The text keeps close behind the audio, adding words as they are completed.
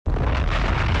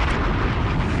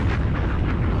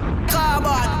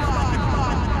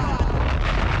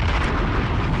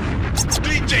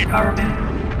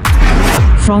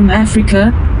From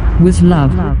Africa, with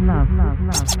love.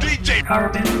 DJ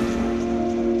Carbon.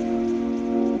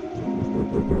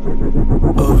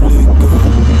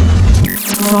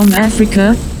 From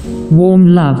Africa,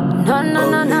 warm love. No, no,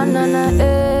 no, no, no, no,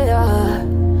 yeah.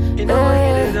 You know what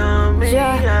it is on me,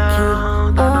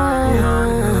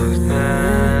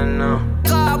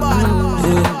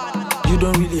 You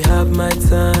don't really have my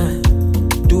time.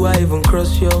 Do I even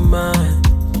cross your mind?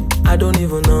 I don't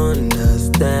even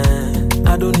understand.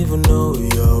 I don't even know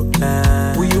your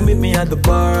plan. Will you meet me at the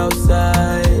bar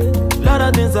outside? Lot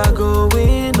of things are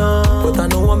going on, but I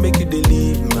know I make you to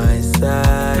leave my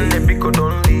side. Let me go,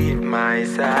 don't leave my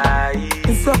side.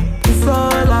 It's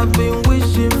all I've been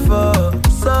wishing for.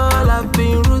 It's all I've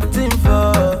been rooting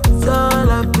for. It's all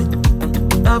I've been,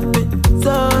 it's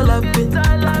all I've been,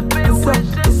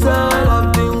 it's all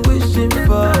I've been wishing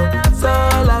for. It's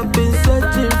all I've been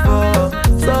searching for.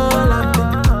 It's all I've been,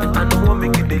 I know I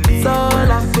make you to leave my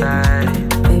side.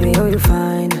 Baby, oh, you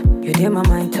fine. You did my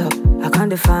mind up. I can't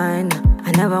define.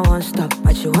 I never want stop,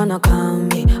 but you wanna calm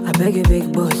me. I beg you,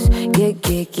 big boss.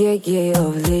 Yeah,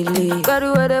 of lately. Got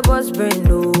you where the boss brain,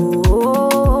 no.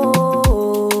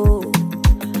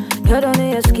 You don't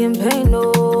need your skin pain,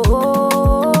 no.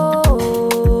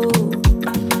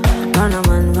 Run a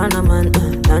man,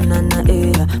 na,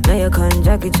 yeah. Now you can't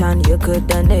Jackie Chan, you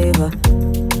could have never.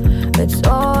 It's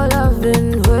all I've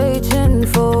been waiting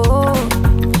for.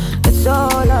 It's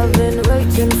all I've been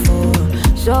waiting for.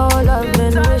 It's all I've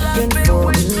been wishing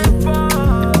for.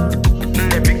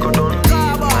 Let me go, don't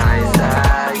leave my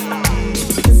side.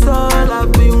 It's all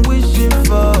I've been wishing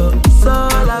for. It's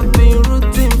all I've been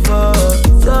rooting for.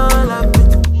 It's all I've been.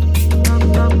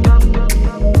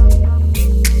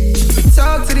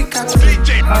 Talk to the captain.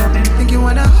 Think you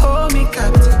wanna hold me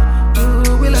captain?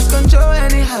 Ooh, we lost control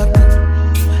and it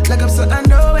happened. Like I'm so I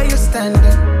know where you're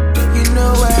standing. You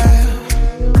know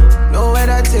where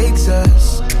that takes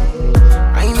us.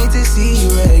 I need to see you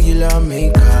regular,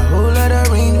 make a whole lot of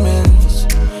arrangements.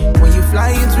 When you fly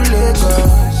into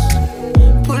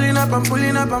Lagos, pulling up, I'm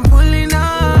pulling up, I'm pulling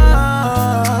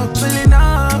up, pulling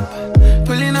up,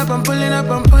 pulling up, I'm pulling up,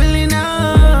 I'm pulling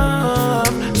up,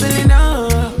 pulling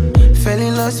up. Fell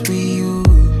in love with you,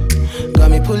 got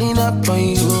me pulling up on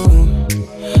you.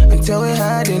 Until we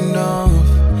had enough,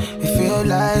 it feel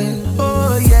like,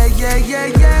 oh yeah.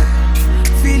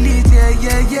 Feel it,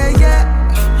 yeah.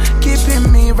 Keeping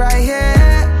me right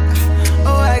here.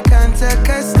 Oh, I can't take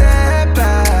a step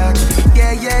back.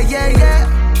 Yeah.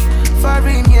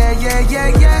 Foreign, yeah.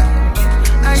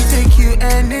 I take you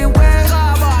anywhere,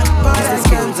 but I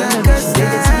can't take a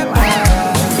step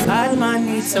back. Bad man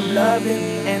needs some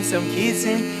loving and some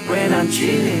kissing when I'm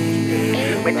chilling.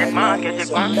 Get it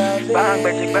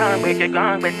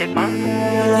bang, bang,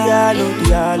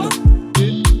 Diallo.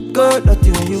 Go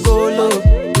dirty when you go low.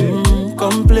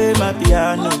 Come play my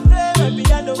piano.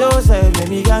 Joseph, let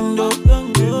me gango.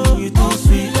 You too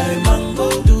sweet like mango,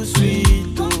 too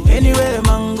sweet. Anywhere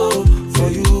mango for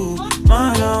you,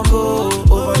 man I go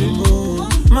over the moon,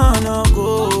 man I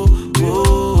go.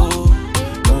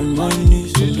 Bad man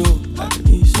needs some low, I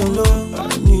need some low,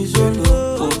 I need some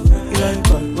low. You like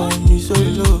bad man needs so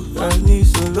low, I need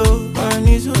so low, I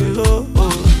need so low.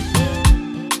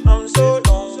 I'm so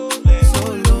lonely.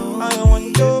 I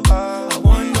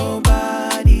want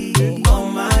nobody on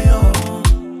my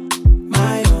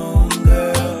own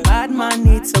girl. Bad man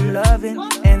needs some loving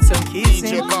and some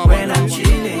kissing when I'm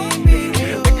chilling.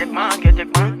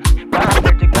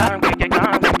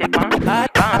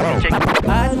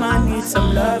 Bad man needs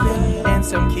some loving and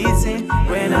some kissing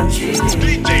when I'm chilling.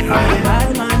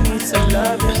 Bad man needs some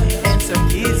loving and some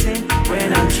kissing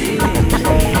when I'm chilling.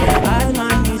 Bad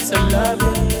man needs some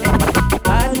loving.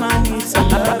 Bad man needs some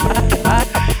loving.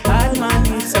 Bad man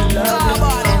needs some loving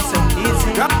and some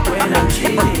kissing when I'm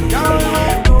chilling.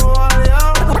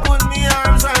 Put me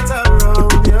arms right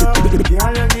around you.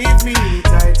 Girl, you give me the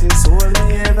tightest hold I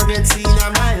ever get seen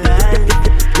in my life.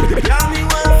 Girl, me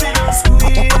want to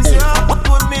squeeze you.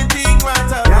 Put me thing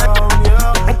right around you.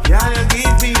 Girl, you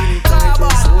give me the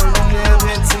tightest hold I ever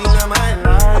get seen in my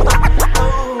life.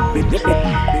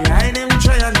 Behind them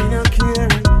try and be no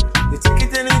caring. You take it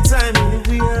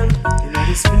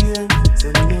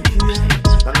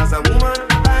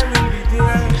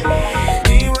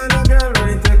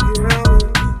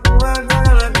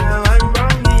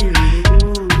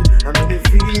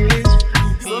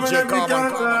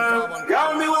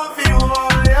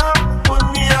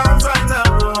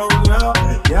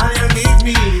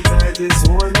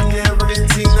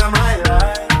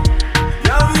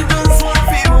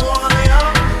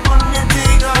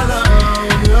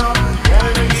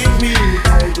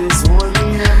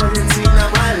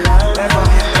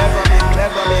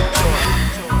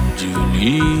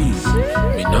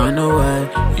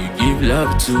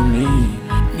love to me.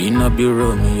 Me not be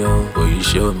Romeo, but you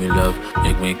show me love.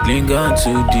 Make me cling on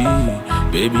too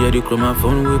deep. Baby, I do call my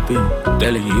phone whipping.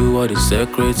 Telling you all the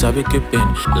secrets I be keeping.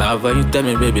 Love how you tell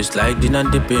me, baby, sliding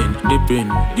and dipping.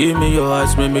 Give me your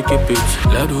heart, make me keep it.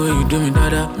 Love the way you do me,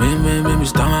 dada. Make me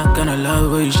stomach. Kinda love the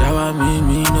way you shower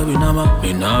me no be normal.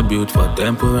 Me not built for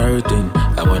temporary thing.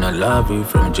 I wanna love you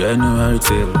from January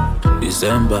till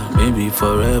December, maybe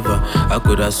forever. I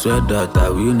could have swear that I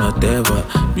will not ever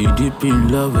be deep in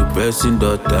love with person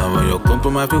daughter. When you come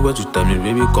from my feet, what you tell me,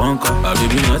 baby, conquer.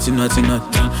 Baby, nothing.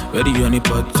 Ready on the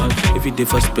pot. If you did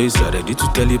for space, I'm ready to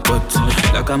teleport.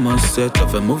 Like I'm on set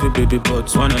of a movie, baby,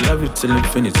 but wanna love you till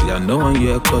infinity. I know when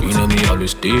you're caught. You know me,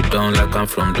 always stay down like I'm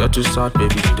from Dutch to South,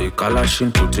 baby. Take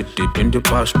Kalashin, put it deep in the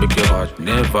past. Make your heart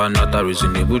never, not a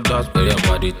reasonable doubt. But your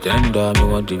body tender, me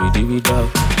want DVD without.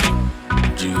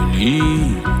 Julie,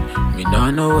 me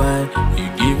not know why you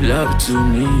give love to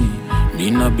me. Me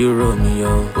not be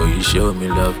Romeo, but you show me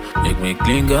love. Make me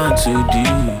cling on too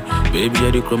deep. Baby,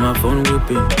 I do call my phone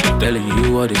whipping. Telling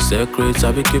you all the secrets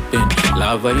I be keeping.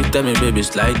 Love how you tell me, baby,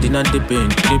 sliding and dipping.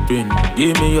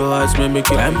 Give me your heart, make me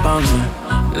climb on me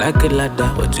like a ladder.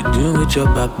 What you doing with your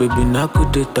back, baby, not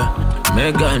good data.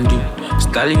 Megandi,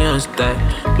 stallion style.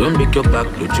 Don't break your back,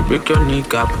 don't you break your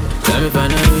kneecap. Let me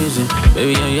find a reason,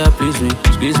 baby, yeah, please me.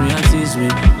 Squeeze me and tease me,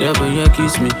 never you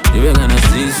kiss me. You ain't gonna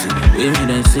see it, baby,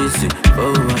 then see it.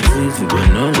 Oh, I see it, but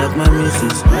no like my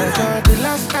missus. My girl, the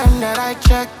last time that I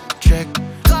checked,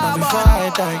 but before I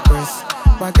digress,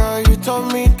 my girl, you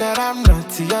told me that I'm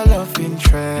not your love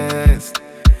interest.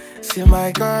 See,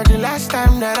 my girl, the last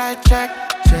time that I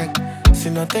checked, see,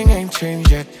 nothing ain't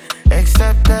changed yet.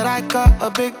 Except that I got a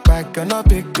big bag and a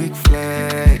big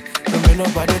flag. Don't make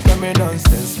nobody tell me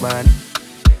nonsense, man.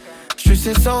 Streets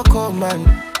is so cold, man.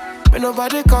 Make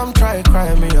nobody come try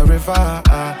cry me a river.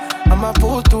 I'ma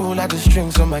pull through like the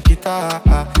strings on my guitar.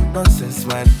 Nonsense,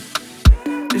 man.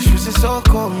 The streets is so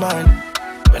cold, man.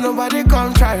 Make nobody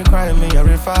come try cry me a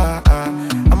river.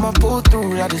 I'ma pull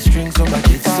through like the strings on my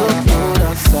guitar. It's so cold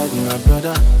outside, my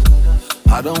brother.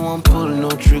 I don't want pull no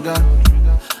trigger.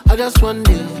 I just want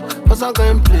live, cause I'm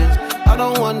going place. I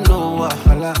don't want no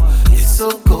wahala. It's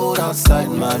so cold outside,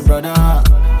 my brother.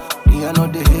 Me, I know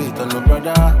the hate on no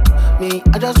brother. Me,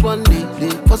 I just want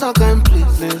live, cause I'm going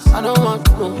places. I don't want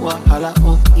no wahala.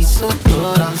 Oh, it's so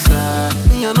cold outside.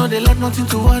 Me, I know they let nothing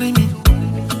to worry me.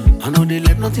 I know they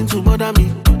let nothing to bother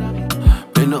me.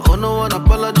 Me no owe no one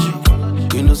apology.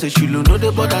 You know say she no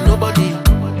they bother nobody.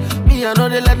 Me, I know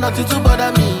they let nothing to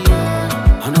bother me.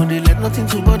 I know they let nothing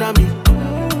to bother me.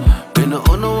 Me no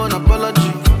owe no one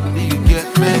apology. You get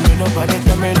me? Ain't nobody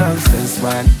tell me nonsense,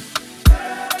 man.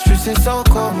 Streets is so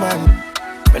cold, man.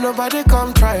 Ain't nobody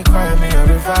come try cry me a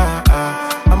river.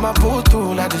 I'ma pull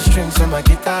through like the strings on my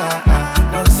guitar.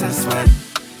 Nonsense, man.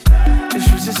 The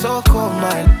streets is so cold,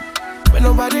 man. Ain't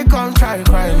nobody come try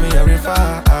cry me a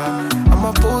river.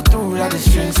 I'ma pull through like the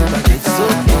strings on my guitar. So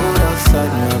cold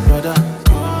outside, my brother.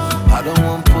 I don't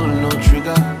want pull no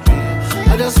trigger.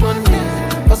 I just want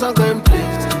live, cause I'm going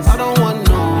place. I don't want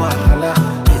no wahala.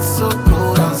 It's so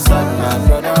cold outside, my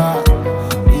brother.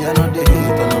 Me, I know the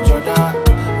hate on no brother.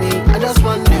 Me, I just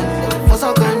want live, cause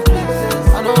I'm going place.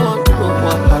 I don't want no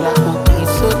wahala. Oh,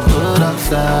 it's so cold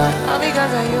outside. All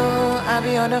because of you, I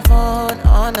be on the phone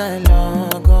all night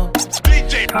long.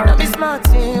 Don't be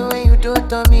smarting when you do it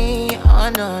to me. Oh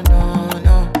no.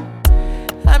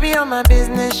 I be on my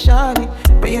business, shawty,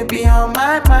 but you be on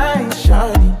my mind,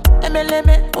 shawty.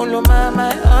 Let all of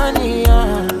my honey,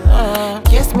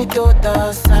 kiss me to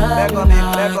the sun,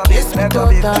 kiss me to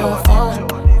the phone.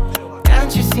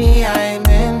 Can't you see I'm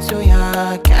into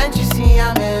ya? Can't you see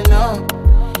I'm in love?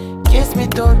 Kiss me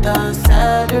to the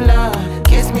cellular,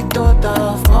 kiss me to the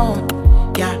phone.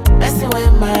 Yeah, messing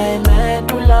with my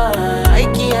medulla, I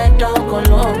can't talk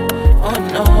alone. Oh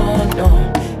no.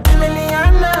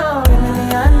 Emiliano,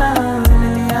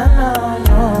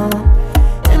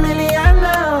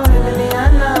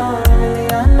 no.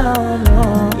 Emiliano, no.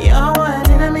 You're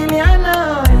one in a million, no.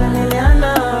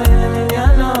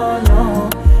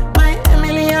 My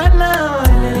Emiliano, no.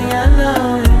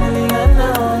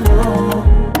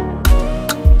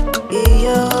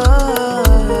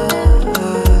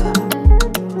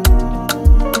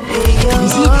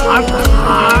 Is it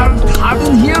hard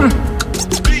in here?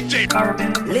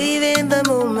 Leaving the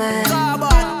moment.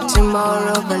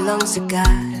 Tomorrow belongs to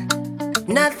God.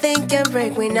 Nothing can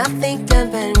break me, nothing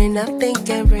can bend me, nothing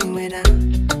can bring me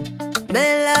down. But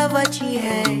love what you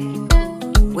hate.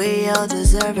 We all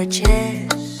deserve a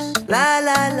chance. La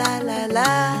la la la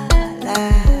la la.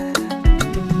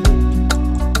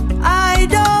 I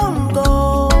don't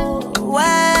go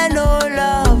where no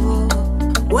love,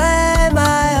 where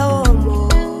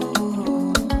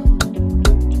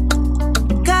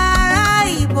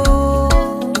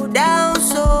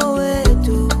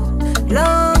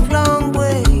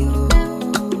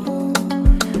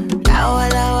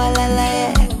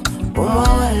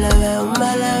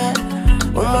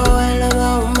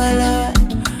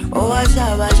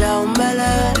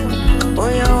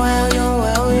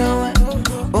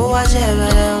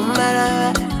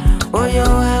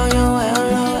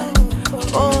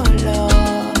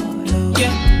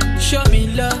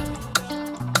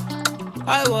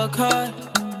I work hard.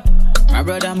 My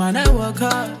brother man, I work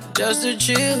hard just to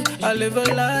chill. I live a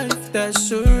life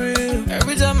that's surreal.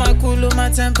 Every time I cool on my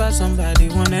temper, somebody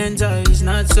wanna enjoy. It's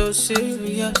not so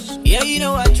serious. Yeah, you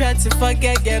know I try to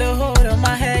forget, get a hold on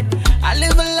my head. I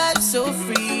live a life so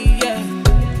free, yeah.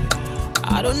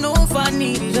 I don't know if I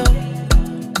need it all,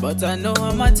 but I know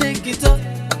I'ma take it up.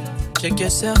 Check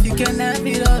yourself, you can have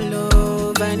it all,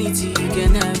 oh. Vanity, you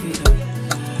can have it all.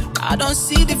 I don't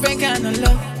see different kind of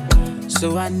love,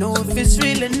 so I know if it's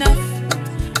real enough.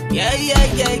 Yeah, yeah,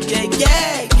 yeah, yeah,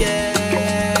 yeah,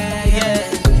 yeah, yeah.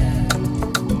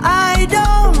 I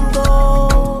don't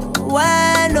go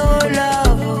where no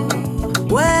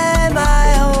love, where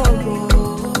my home.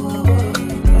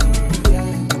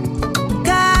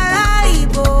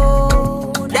 Caraibo,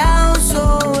 down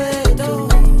Soweto,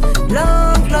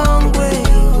 long, long way.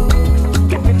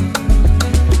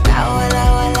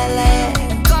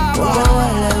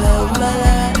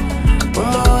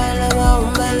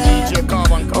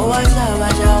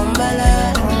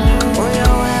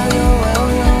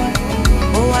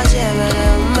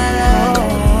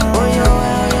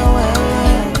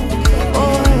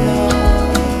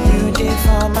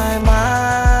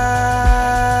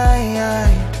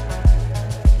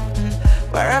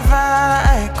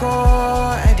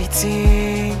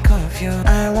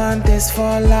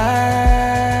 For life,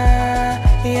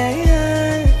 yeah,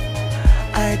 yeah.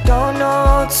 I don't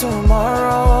know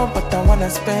tomorrow, but I wanna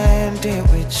spend it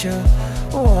with you.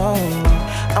 Whoa.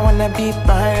 I wanna be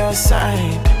by your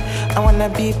side. I wanna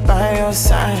be by your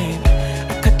side.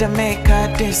 I could've made a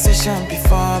decision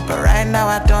before, but right now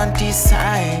I don't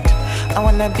decide. I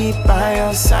wanna be by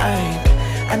your side.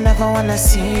 I never wanna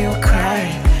see you cry.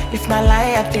 If not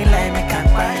lie, I feel like make a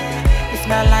buy. If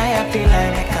not lie, I feel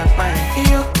like make a buy.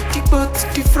 You back to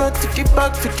the front, to the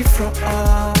back, to the front.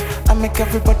 I make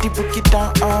everybody book it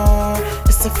down.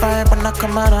 It's a vibe when I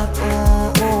come around.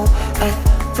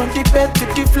 From the bed to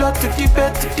the floor, to the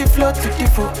bed, to the floor, to the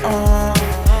floor.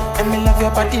 Let me love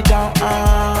your body down.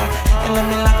 And let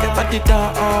me love your body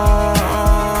down.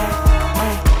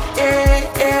 Yeah,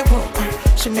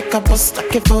 yeah, she make a bust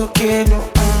like a volcano.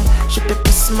 She the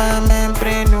best my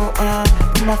membrane.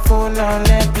 My phone on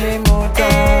let play mode.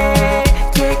 Yeah,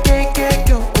 yeah, yeah, yeah.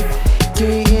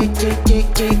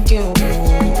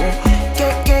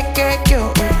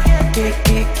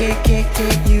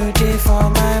 You did for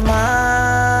my mind.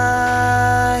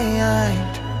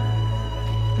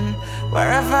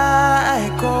 Wherever I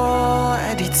go,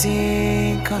 I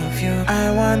think of you. I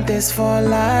want this for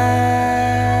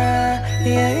life.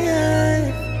 Yeah.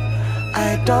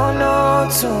 I don't know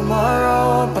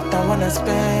tomorrow, but I wanna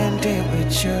spend it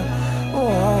with you.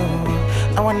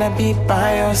 Whoa. I wanna be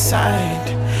by your side.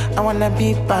 I wanna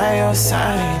be by your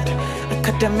side. I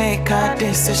could've made a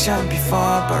decision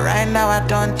before, but right now I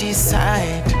don't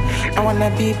decide. I wanna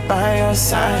be by your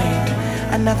side.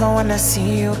 I never wanna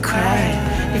see you cry.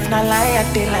 If not lie, I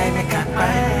did like make a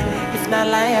buy. If not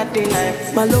lie, I did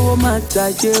like. My low man oh.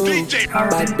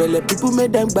 Bad belly people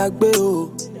make them back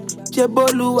oh.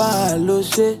 Cheboluwa lo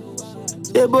she.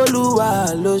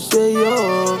 Cheboluwa lo she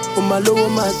yo. My low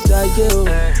man oh.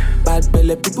 Bad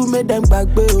belly people make them back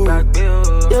oh.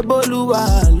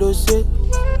 Cheboluwa lo she.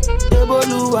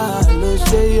 Cheboluwa lo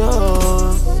she yo.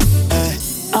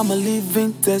 I'm a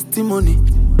living testimony.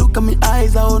 Look at me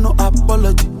eyes, I owe no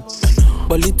apology.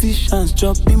 Politicians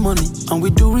dropping money, and we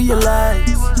do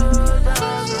realize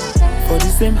for the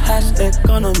same hash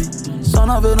economy. Son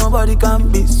of a nobody can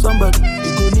be somebody.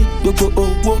 You go need to go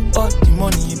all the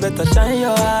money. You better shine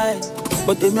your eye.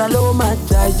 But they me alone my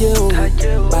charge oh.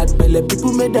 Bad belly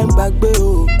people make them back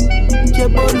oh.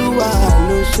 Cheboluwa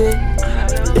lo she.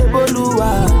 Cheboluwa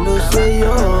lo she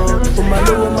yo. My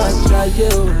low my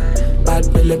charge oh. Bad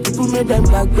belly people make them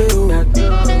back oh.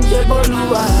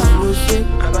 Cheboluwa lo she.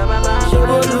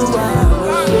 Cheboluwa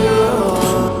lo she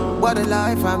yo. What a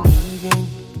life I'm living.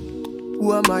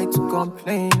 Who am I to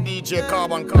complain? DJ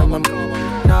Carbon, Carbon.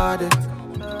 Not it.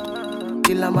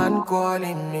 Kill a man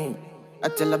calling me. I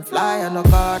tell him fly and no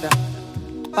bother.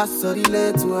 Pass the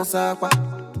relay to a sapa.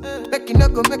 Make you no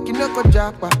go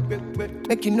japa.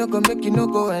 Make you no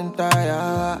go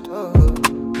entire.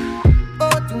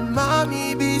 Oh, to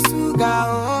mommy be suga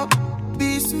oh.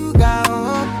 Be suga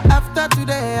oh. After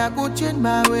today I go change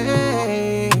my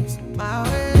ways. My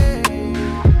way.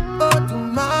 Oh, to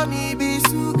mommy be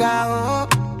suga oh.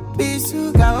 Be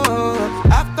suga oh.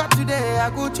 After today I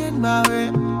go change my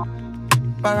way.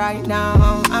 But right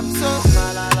now I'm so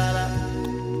fa la la la.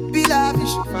 Be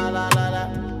lavish fa la la la.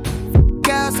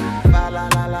 Girls fa la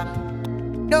la la.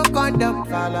 No condom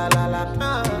fa la la la.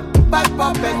 Bad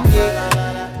pop and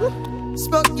yeah.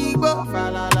 Smoky bo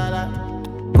fa la la la.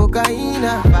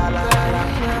 cocaína,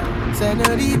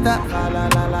 señorita,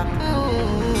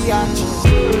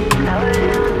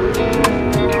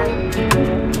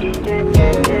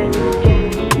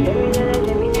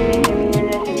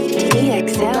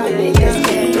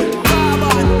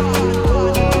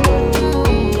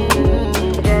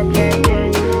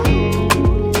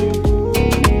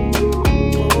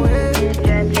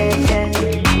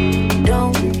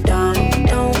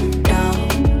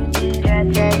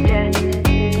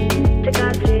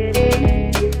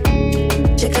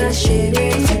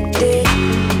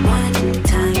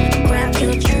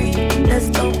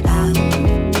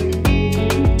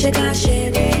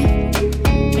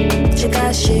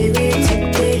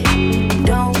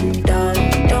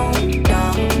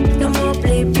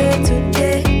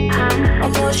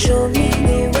 Show me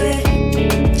the way.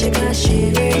 Check out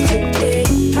shit today.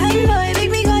 Fine boy,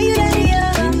 make me call you daddy.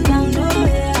 I'm down, oh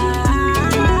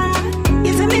yeah.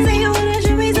 You tell me say you wanna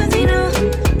show me something,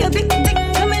 your big dick,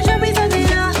 come and show me something,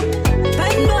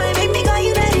 Fine boy, make me call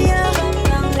you daddy. I'm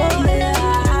down, oh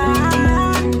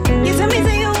yeah. You tell me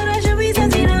say you wanna show me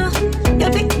something,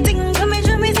 your big dick, come and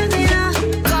show me something,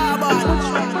 Come on.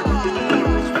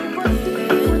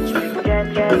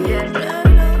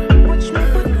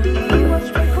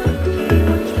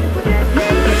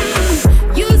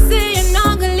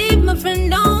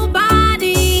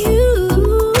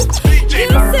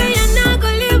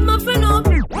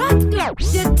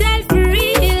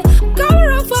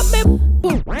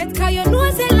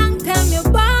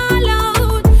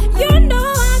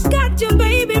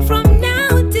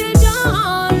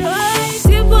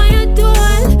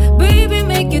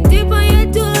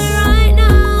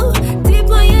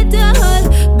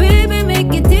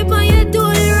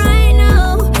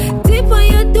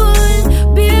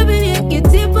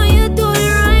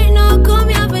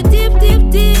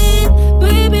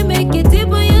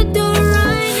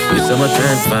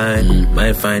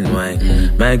 My fine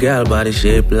wine, my girl body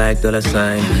shaped like dollar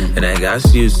sign, and I got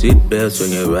you seat belts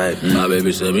when you ride. My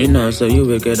baby said me no, so you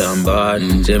wicked and bad.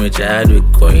 Tell me Chadwick,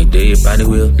 when you day by the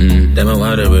wheel. Them I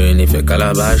wondering if your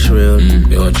calabash real.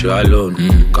 Me want you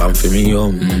alone, come for me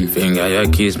home. Finger your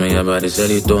kiss, me your body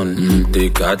sell it on. They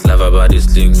cat love about this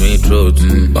thing, me throat.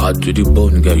 Bad to the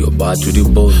bone, girl, you're bad to the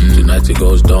bone. Tonight it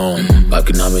goes down, back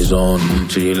in my zone.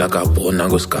 Chill like a bone, I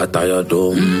go scatter your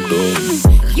dome.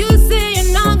 You say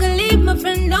you're not gonna leave my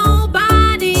friend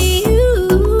nobody.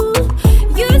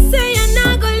 You say you're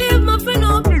not gonna leave my friend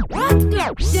nobody.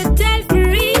 You tell for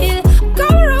real.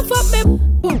 Come rough up me,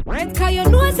 cause you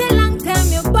know it's a long time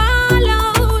you ball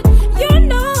out. You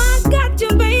know I got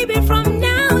you, baby, from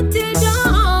now till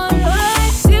dawn.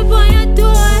 Tip on your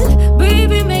door,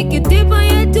 baby, make it tip on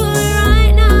your door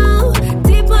right now.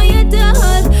 Tip on your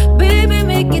door, baby,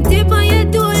 make it tip on your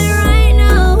door right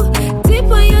now.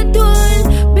 Tip on your door.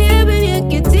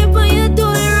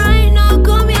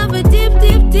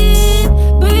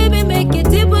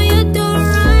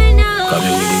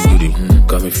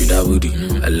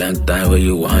 A long time where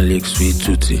you want lick sweet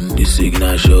tootie. The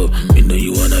signal show, me know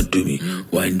you wanna do me.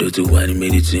 Wine dirty wine,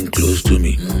 made it in close to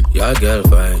me. Your girl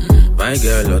fine, my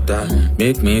girl Lotta.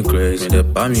 Make me crazy, me the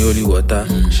palm holy water.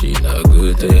 She not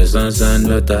good to your sons and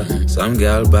daughter. Some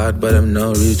girl bad, but I'm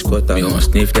no rich quarter. Me want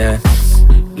sniff that,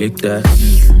 lick that.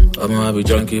 I'ma be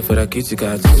junkie for the kitty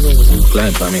cat.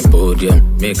 Climb on me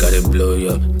podium, make her they blow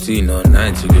your Tino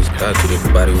 90, you start to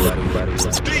the body work.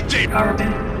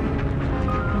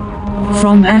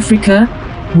 From Africa,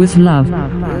 with love. La,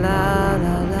 la, la,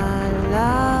 la,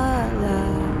 la.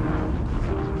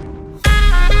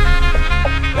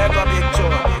 Let go big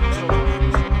joy.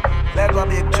 Let go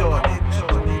big joy.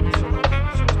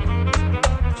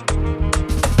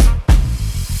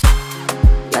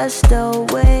 Rest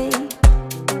away.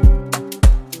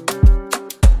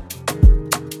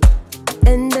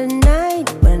 In the night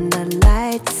when the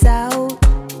lights out,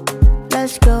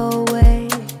 let's go away.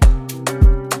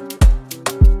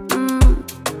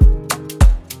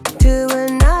 To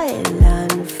an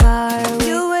island far away.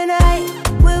 You and I,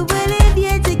 we will live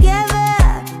here together.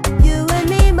 You and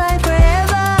me, my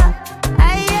forever.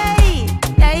 Aye, aye,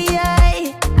 aye,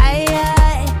 aye, aye,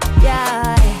 aye,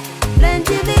 aye.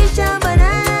 Plenty fish and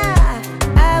banana.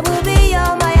 I will be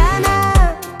your Mayana.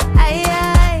 Aye,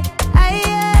 aye, aye,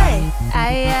 aye,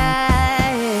 aye,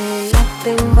 aye.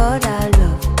 Nothing but our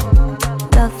love.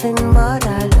 Nothing but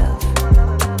our love.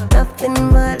 Nothing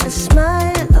but a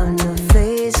smile on your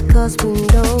face. Cause we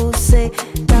know, say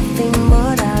nothing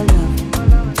but our love.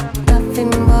 Nothing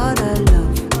but our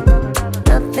love.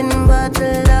 Nothing but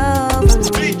the love.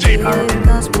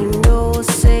 Cause we know,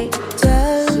 say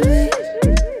tell me,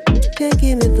 can't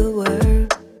give me the word.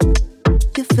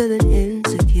 You're feeling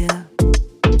insecure.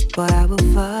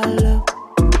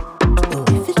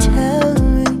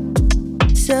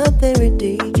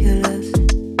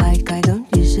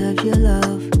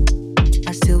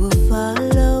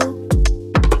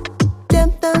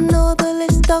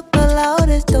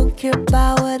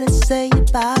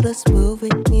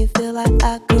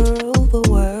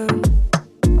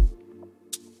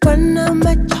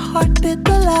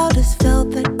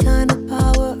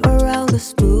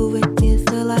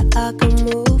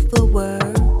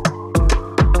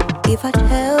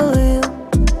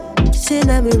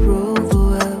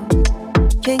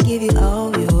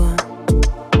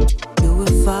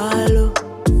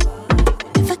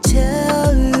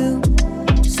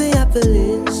 feel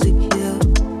insecure.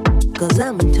 Cause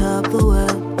I'm on top of the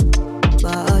world,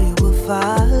 but all you will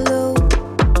follow.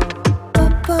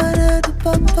 Papa da da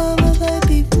papa, my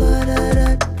baby, papa da da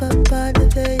papa, da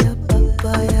da ya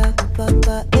papa, ya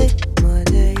papa, my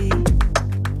day.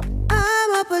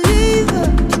 I'm a believer,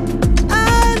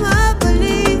 I'm a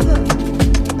believer,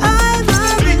 I'm a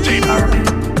believer,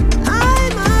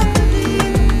 I'm a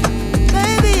believer,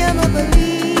 baby, I'm a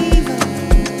believer,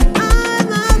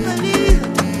 I'm a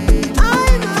believer,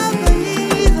 I'm a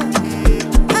believer,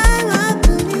 I'm a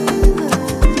believer.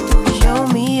 Show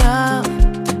me up,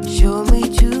 show me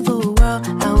to the world.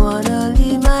 I wanna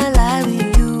live my life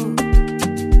with you.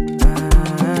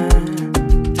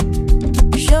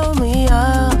 Show me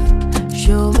up,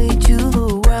 show me to the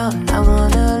world. I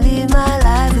wanna live my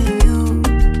life with you.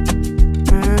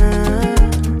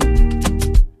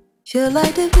 You're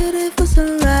like the beautiful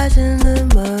sunrise in the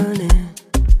morning.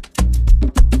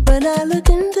 When I look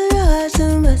into your eyes,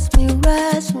 you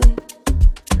mesmerize me.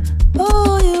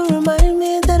 Oh, you remind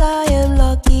me that I am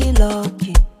lucky,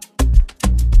 lucky.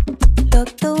 You're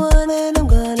the one and I'm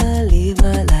gonna live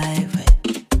my life with.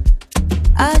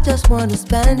 I just wanna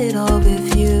spend it all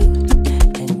with you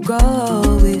and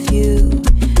grow with you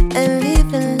and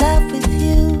live in love with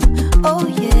you. Oh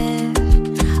yeah,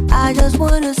 I just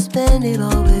wanna spend it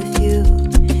all with you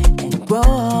and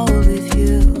grow with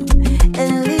you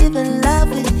and live in love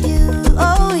with you.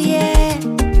 Oh yeah.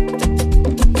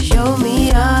 Show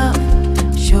me up,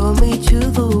 show me to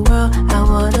the world. I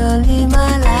wanna live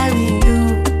my life with you.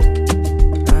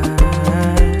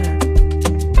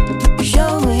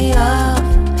 Show me up,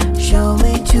 show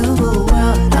me to the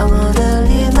world. I wanna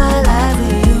live my life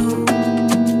with you.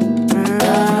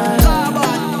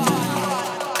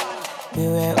 We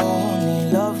were only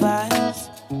lovers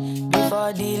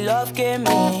before the love came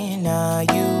in. Now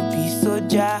you be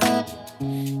soldier.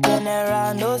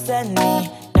 General no send me.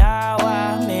 Now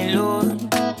I'm alone.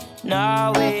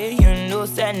 Now way you no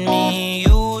send me.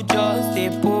 You just a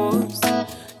post.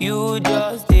 You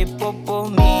just a popo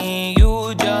me.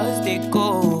 You just a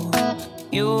go.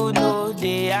 You know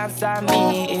they answer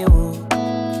me. Ewo,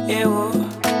 ewo,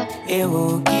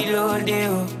 ewo, kilo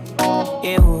deo.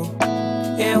 Ewo,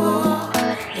 ewo,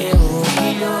 ewo,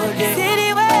 kilo deo. See the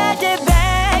way I just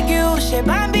beg you, she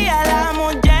bambi ala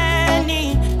mon Jenny.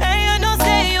 And you know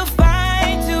say you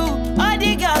fine too. All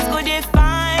the girls go they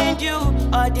find you.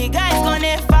 All the guys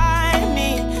gonna find me.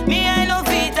 Me I no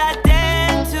fit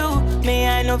attend to. Me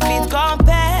I no fit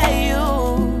compare you.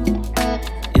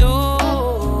 You,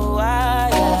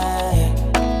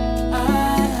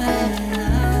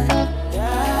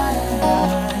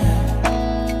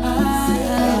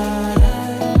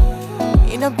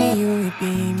 It no be you, it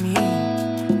be me.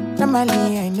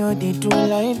 Normally I know they do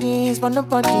like this, but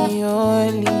nobody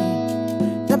only.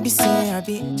 Don't be say I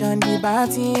be John the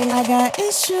Baptist. I got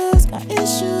issues, got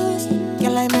issues.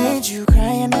 Girl, I made you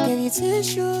cry and I gave you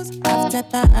tissues. After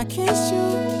that I kissed you,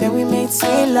 then we made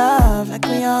sweet love like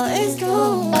we always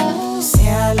do. Say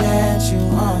I let you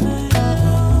on.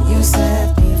 You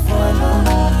said before long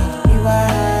we were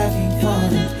having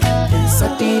fun. Then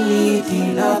suddenly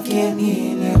the love came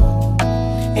in.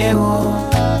 Ewo,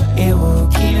 ewo,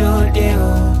 kilo deo.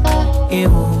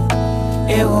 Ewo,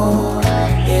 ewo,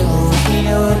 ewo,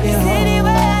 kilo deo. see the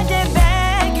way I just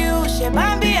beg you, she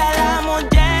bambi ala mon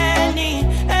Jenny.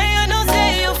 And you know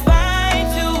say you fine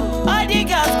too. All the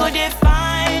girls go they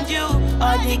find you.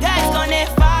 All the guys gonna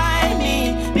find me.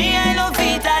 Me I no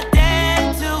fit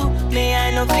attend to. Me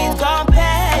I no fit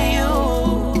compare you.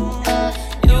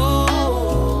 You,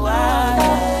 I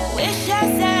wish I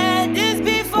said this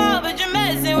before, but you're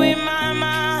messing with my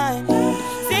mind.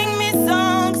 Sing me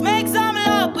songs, make some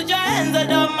love, put your hands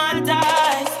under my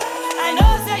thighs. I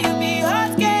know say you be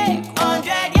hot cake,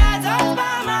 100 yards off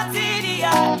by my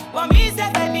TDI. Want me say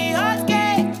baby hot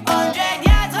cake, 100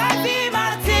 yards off be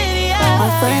my TDI. My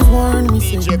friends warn me,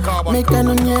 say, make her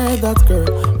no near that girl,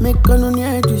 make her no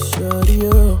near this shorty,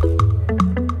 yo.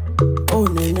 Oh,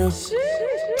 no.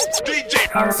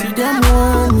 See them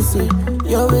warn me, say,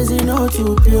 your ways you know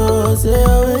too pure, say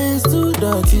your ways too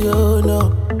dirty, oh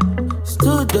no, it's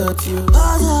too dirty.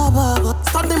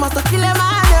 Something must have kill a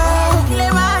man, kill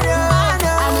a man,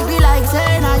 and it be like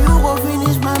saying, now you go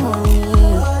finish my money.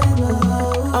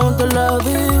 I want to love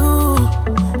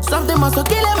you. Something must have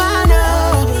kill a man,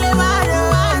 kill a man.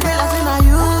 It be like saying, now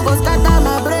you go scatter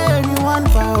my brain, you want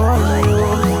for one,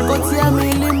 go tear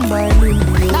me limb by limb.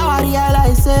 Now I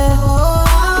realize, say,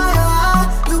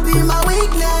 you be my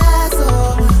weakness,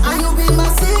 and you be my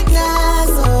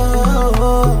sickness,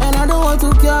 and I don't want to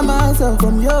cure myself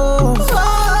from you.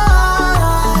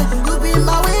 You be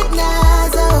my weakness.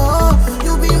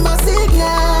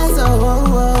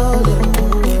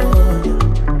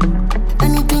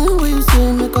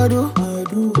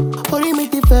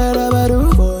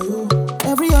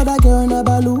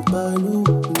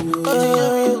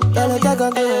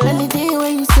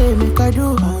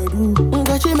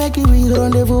 make it real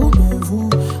rendezvous.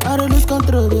 I don't lose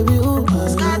control, baby. Ooh. I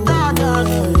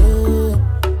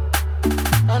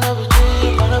never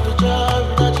dream, I never joy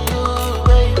without you,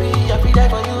 baby. I feel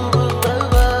like for you,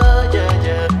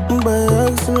 yeah. By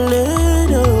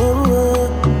accident,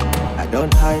 I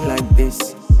don't hide like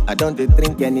this. I don't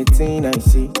drink anything I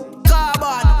see.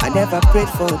 I never prayed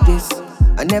for this.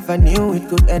 I never knew it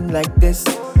could end like this.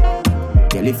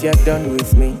 Girl, if you're done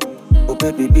with me, oh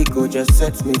baby, go just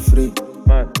set me free.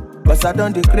 Cause I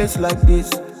don't decrease like this.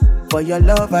 For your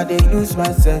love, I dey use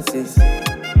my senses.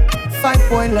 5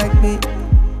 boy like me,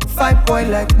 5 boy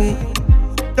like me.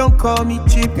 Don't call me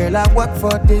cheap, girl, I work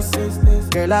for this.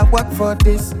 Girl, I work for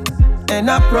this. And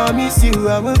I promise you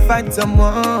I will find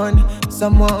someone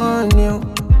new.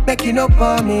 Make you no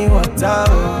pour me water.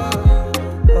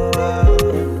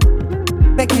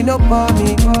 Make you no pour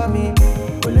me.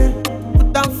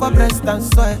 Put down for breast and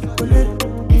soil.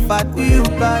 If I do you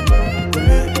bad,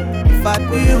 if I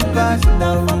do you bad,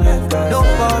 don't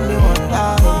pour me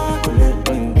water.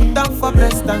 Put down for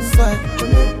breast and soil.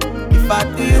 If I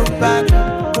do you bad,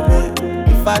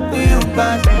 if I do you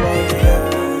bad.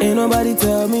 Ain't nobody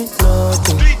tell me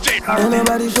nothing. Ain't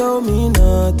nobody show me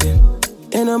nothing.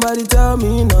 Ain't nobody tell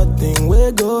me nothing.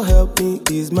 We go help me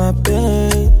ease my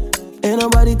pain. Ain't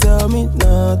nobody tell me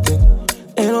nothing.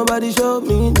 Ain't nobody show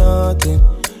me nothing.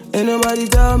 Ain't nobody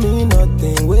tell me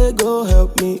nothing. We go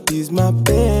help me ease my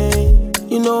pain.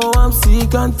 You know I'm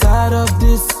sick and tired of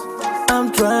this.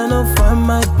 I'm trying to find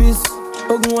my peace.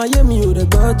 Ogunwaye mi o de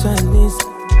go Chinese.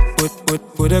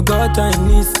 Put the God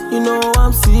Chinese. You know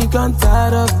I'm sick and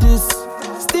tired of this.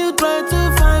 Still trying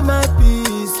to find my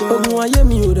peace. Ogunwaye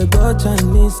mi o de go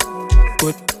Chinese.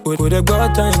 Put the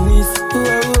God Chinese. I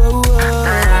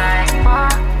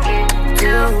want you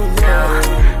to know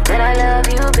that I love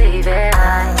you, baby. I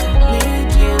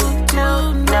need you to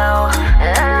know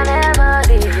that I'll never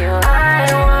leave you. I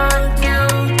want you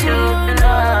to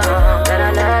know that I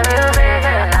love you,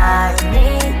 baby. I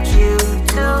need you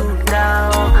to know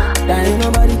that ain't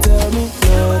nobody tell me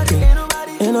nothing.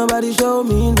 Ain't nobody show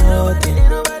me nothing.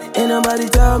 Ain't nobody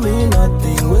tell me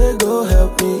nothing. We go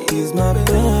help me ease my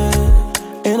pain.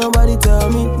 Ain't nobody tell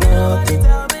me nothing.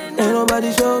 Ain't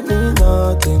nobody show me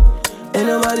nothing. Ain't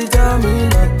nobody tell me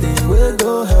nothing. We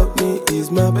go help me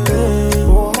ease my pain.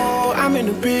 Oh, I'm in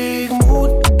a big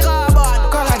mood.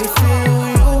 Call I feel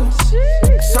you.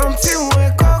 Something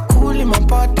wake up cool in my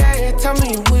body. Tell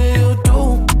me will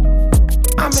do.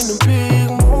 I'm in a big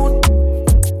mood.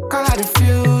 Call I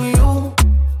feel you.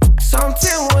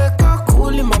 Something wake up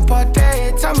cool in my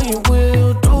body. Tell me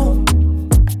will do.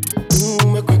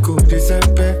 Make we go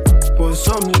December. But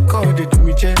some liquor they do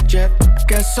me jet.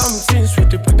 Get something sweet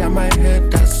to put on my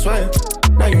head, I swear.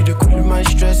 Now you the cool in my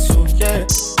stress, so yeah.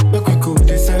 Make we go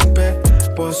December.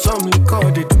 But some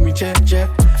liquor they do me jet.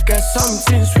 Get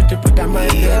something sweet to put on my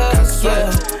head, I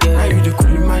swear. Now you the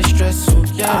cool in my stress, so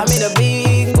yeah. I'm in a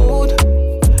big mood.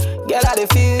 Girl, I dey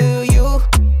feel you.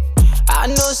 I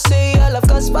know say I love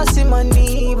cause passing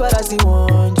money, but I still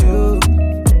want you.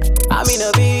 I'm in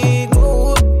a big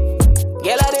mood.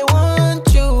 Girl, I dey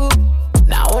want you.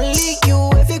 Now only you,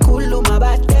 if you cool on my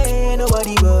body,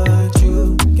 nobody but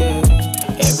you. Yeah.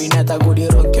 Every night I go dey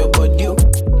rock your body.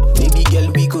 Baby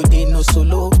girl, we go dey no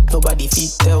solo. Nobody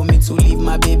fit tell me to leave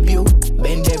my baby.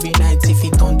 Bend every night if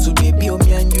it turn to baby.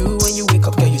 Me and you, when you wake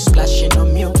up, girl, you splashing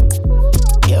on me.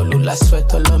 Girl, Lula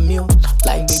sweat all on me.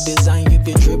 Like the design, you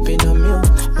be dripping on me.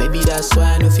 Maybe that's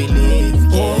why I don't feel leave.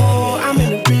 Yeah. Oh, I'm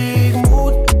in a big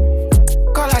mood.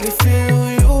 Call I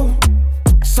feel you.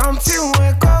 Something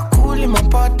wake up cool in my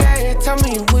body. Tell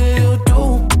me will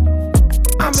do.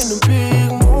 I'm in a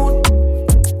big mood.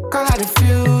 Call I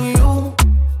feel you.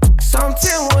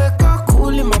 Something wake up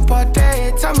cool in my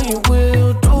body. Tell me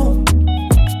will do.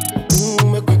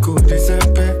 Make we go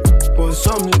December. But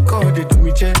some liquor they do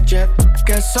me jet.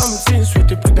 Get something sweet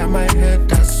to put on my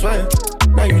head, I swear.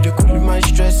 Now you the cool in my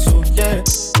stress, so yeah.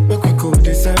 Make we go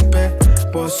December.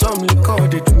 But some liquor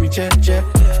they do me jet.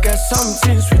 Get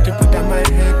something sweet to put on my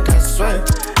head, I swear.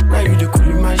 Now you the cool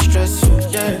in my stress, so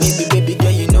yeah. Baby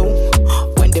girl, you know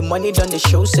when the money done the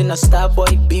show, send a star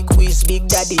boy, big whiz, big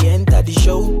daddy enter the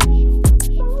show.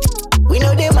 We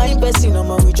know they mind person, no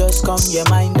more, we just come your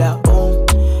mind our own.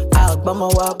 I'ma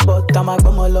walk, but I'm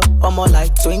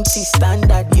like 20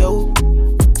 standard, yo.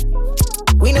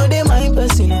 We know they mind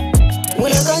person, we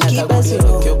not gonna keep us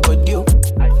rock your body.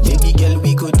 Baby girl,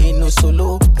 we go dey no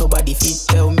solo. Nobody fit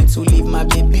tell me to leave my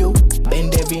baby.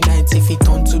 Bend every night if it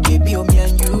turn to baby. Me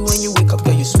and you, when you wake up,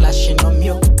 girl, you splashing on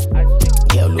me.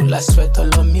 Girl, Lula sweat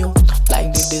all on me.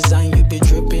 Like the design, you be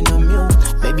dripping on me.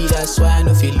 Maybe that's why I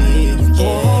don't feel leave.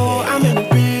 Yeah. Oh, I'm in a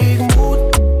big mood.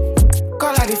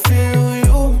 Call I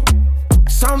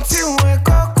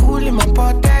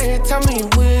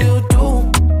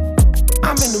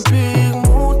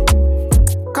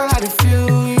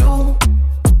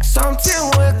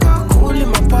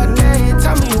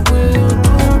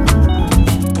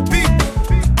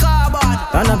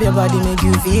your body make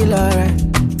you feel alright.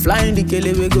 Flying the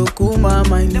kele we go cool my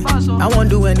mind. I won't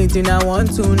do anything I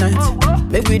want tonight.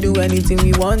 Make we do anything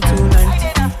we want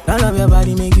tonight. None of your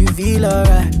body make you feel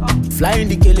alright. Flying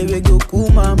the kele we go cool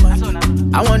my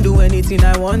mind. I won't do anything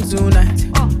I want tonight.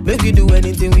 Make we do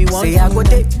anything we want. Say I go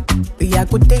take, I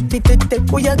go take,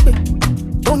 oh yeah, take,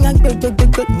 oh yeah, take,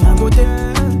 I go take,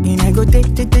 and I go take,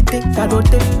 I go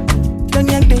take, don't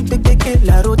yeah, take,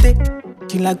 la rote.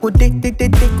 She like go take,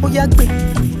 oh yeah, take,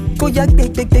 I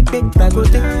go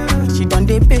take. She done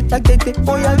dey pay, take,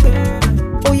 oh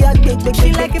yeah, take,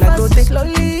 she like it fast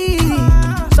slowly.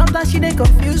 Sometimes she dey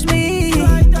confuse me.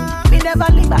 Me never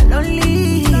leave her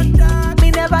lonely.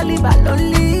 Me never leave her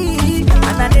lonely.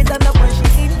 And I dey turn up when she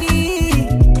need me.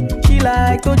 She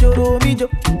like Tojoro Mijo.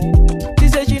 She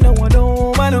say she no want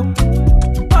no man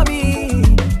for me.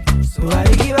 So I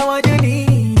dey give her what you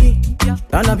need.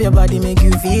 Turn up your body, make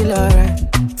you feel alright.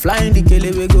 Flying the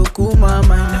kele we go cool my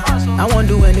mind. I won't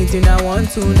do anything I want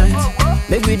tonight.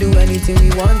 Make we do anything we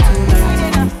want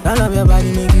tonight. Turn up your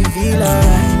body, make you feel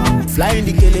alright. Flying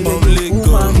the kele we go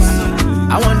cool my mind.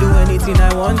 I won't do anything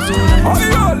I want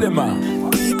tonight.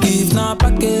 If not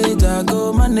package, I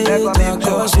go manage, I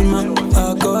go shima,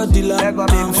 I go dealer.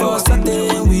 And for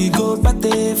Saturday, we go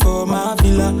party for my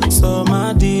villa, so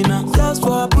my dinner. Just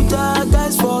for Abuja,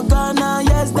 guys for Ghana,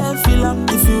 yes, then feel em.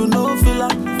 If you know feel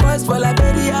em. Boys for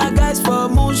Liberia, guys for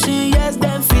Mushi, yes,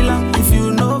 then feel em. If you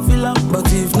know feel em.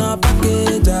 But if not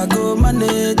package, I go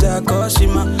manage, I go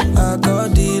shima, I go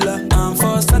dealer. And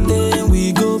for Saturday,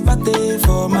 we go party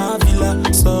for my villa,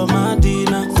 so my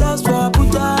dinner. Just for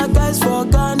Abuja, guys for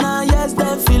Ghana, yes,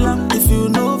 then feel em. If you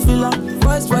know feel em.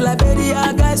 Boys for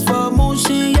Liberia, guys for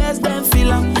Mushi, yes, then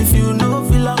feel em. If you know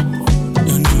feel em.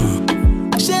 You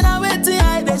know. She now waiting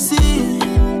I dey see.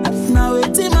 Now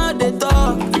waiting out the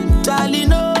talk. Charlie,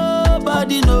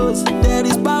 nobody knows. There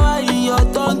is power in your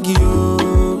tongue, yo.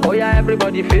 Oh yeah,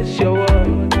 everybody face your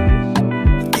world.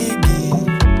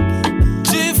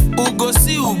 Chief Ugo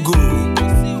si Ugo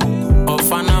of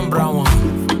Anambra one.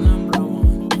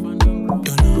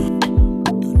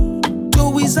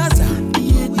 Joey Zaza,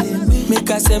 make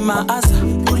us say my asa.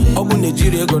 Obu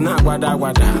Nigeria go na gwada.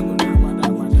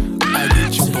 I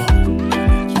get you.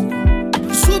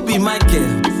 Subi Michael,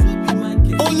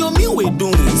 on your me we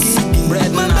doing.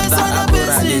 Bread man best on the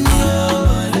best in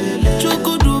you.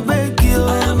 Choco do bake you.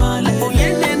 Oh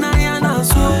yeah, then I am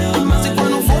so. Music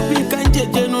one of 4 people can't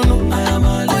get no. Oh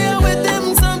yeah, with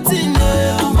them something.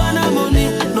 Kubana money,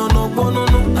 no. I'm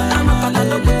not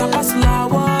gonna put a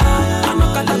paslawa. I'm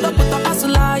not gonna put a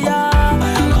paslaya.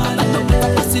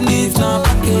 If not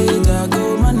package, I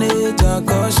go manage, I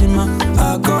go shima, I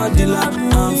go dealer.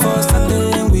 And for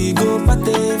Saturday, we go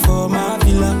party for my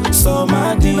villa, so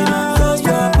my dinner. Just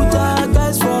for Abuja,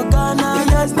 guys for Ghana,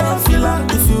 yes, they feel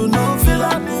it. If you know feel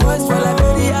it. Boys for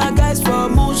Liberia, guys for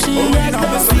Mushi, yes,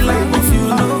 they feel it. If you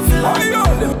know feel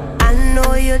it. I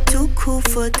know you're too cool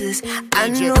for this. I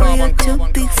know you're too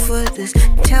big for this.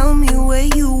 Tell me where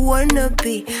you wanna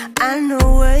be. I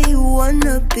know where you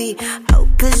wanna be.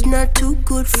 Hope it's not too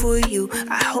good for you.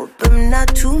 I hope I'm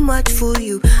not too much for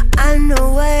you. I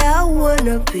know where I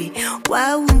wanna be.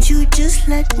 Why won't you just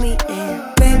let me in?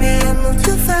 Maybe I move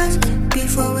too fast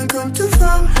before we go too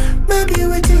far. Maybe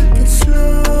we take it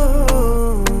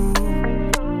slow.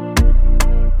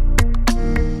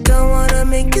 Don't wanna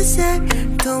make you sad,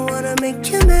 don't wanna make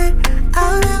you mad.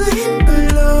 I'll never hit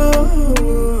below.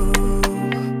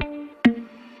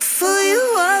 For you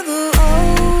are the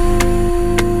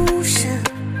ocean.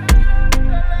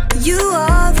 You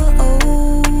are the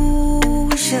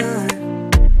ocean.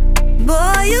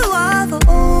 Boy, you are the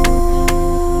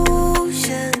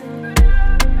ocean.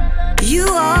 You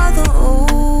are the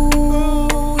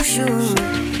ocean.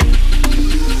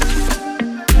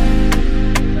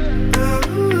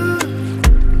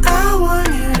 I want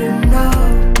you to know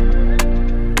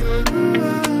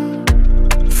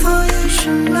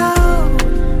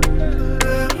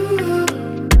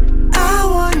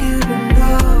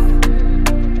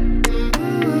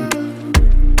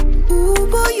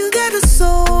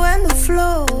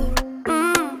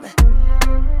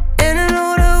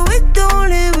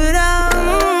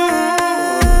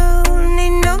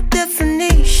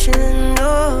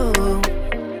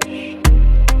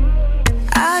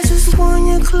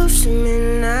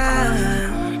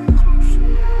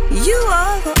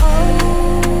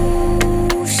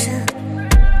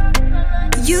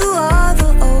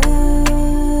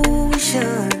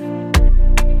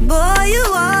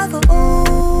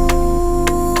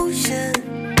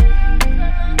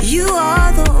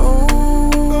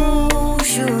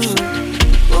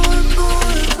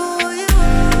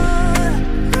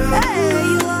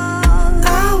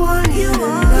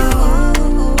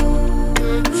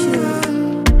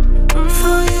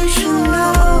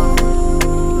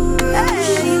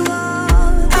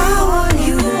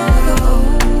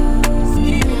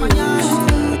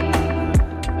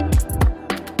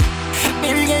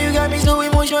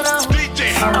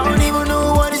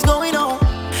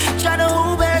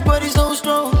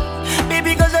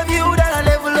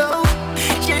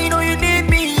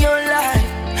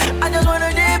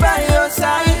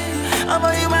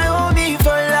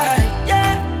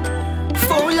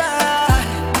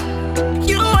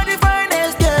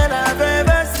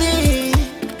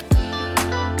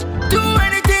do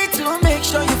anything to make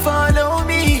sure you follow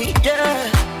me, yeah.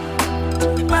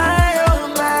 My oh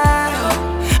my,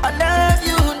 I love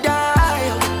you die,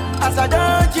 as I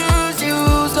don't use you,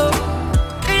 so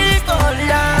it's not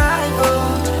life,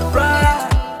 oh, brother.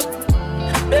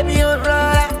 Baby, oh,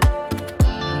 brother.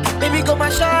 Baby, go my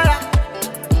shoulder.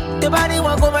 The body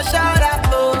won't go my shoulder,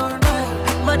 oh, no.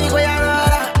 Money go your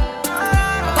roller.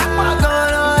 I'm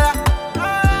gonna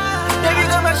baby,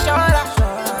 go my shoulder.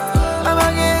 I'm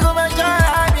gonna go my shoulder.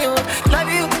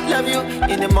 Love you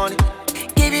in the morning.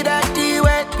 Give you that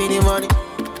D-wet in the morning.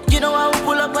 You know I will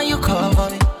pull up when you call for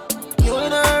me. You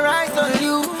know rise on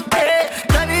you. Hey,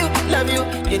 love you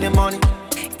in the morning.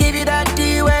 Give you that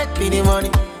D-wet in the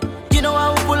morning. You know I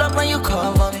will pull up when you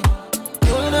call for me.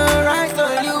 You know rise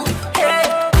on you. Hey,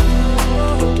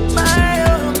 my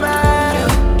oh my,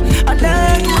 I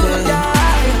love you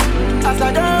die, as I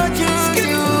don't use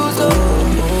you so.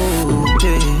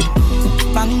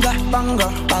 Banga, banga,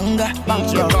 banga,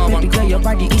 banga. Baby girl, your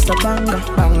body is a banga,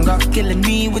 banga. Killing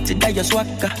me with the dire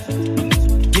swagger.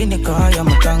 Jenica, I am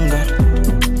a tanga.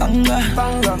 Banga,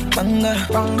 banga, banga,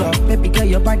 banga. Baby girl,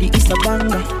 your body is a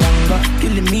banga, banga.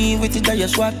 Killing me with the dire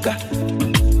swagger.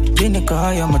 Jenica,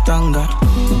 I am a tanga.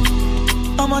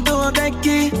 I'm a do a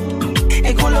Becky.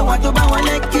 E con lo guato ba wa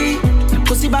lekki.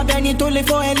 Così va bene to le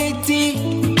fo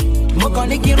eletti. Mo con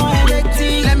le kiro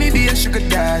eletti. Let me be a sugar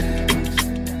daddy.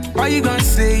 Why you gonna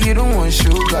say you don't want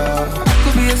sugar? I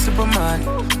could be a superman.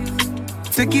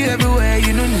 Take you everywhere,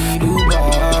 you don't need Uber.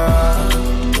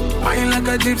 Wine like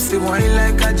a gypsy,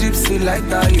 like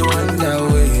how you wind that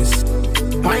waist.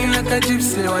 Wine like a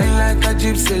gypsy,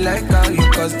 like how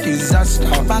you cause disaster.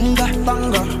 Banga,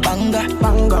 banga, banga,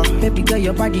 banga. Baby girl,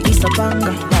 your body is a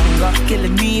banga, banga.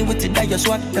 Killing me with the dire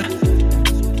swagger.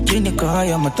 Jenica, I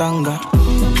am a tanga.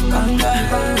 Banga,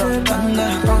 banga,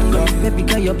 banga, banga. Baby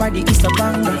girl, your body is a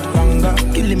banga, banga.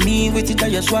 Killing me with the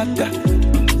dire swagger.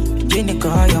 Jenica,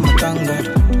 I am a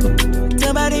tanga.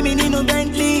 Somebody me need no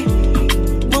Bentley.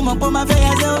 Mama put my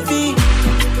face selfie.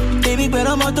 Baby, but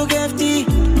I'm out to hefty.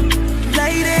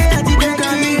 Like that, you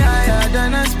got me higher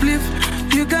than a spliff.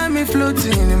 You got me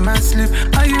floating in my sleep.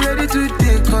 Are you ready to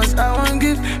take? Cause I won't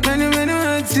give many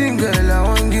things, girl, I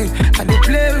won't give. I dey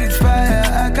play with fire,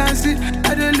 I can't see.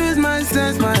 I dey lose my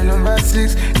sense, my number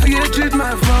 6. You gonna treat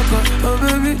my fuck up, oh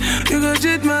baby, you gonna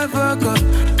treat my fuck up.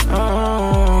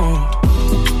 Oh.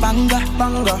 Banga,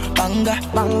 banga, banga,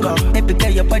 banga. Baby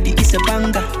girl, your body is a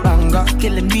banga, banga.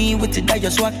 Killing me with the dire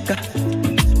swagger.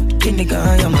 Jenica,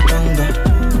 I am a tanga.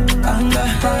 Banga,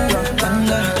 banga,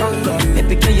 banga, banga.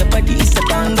 Baby girl, your body is a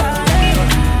banga.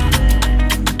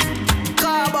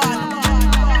 Carbon.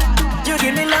 You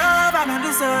give me love I don't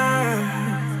deserve.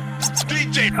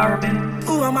 DJ Arvin.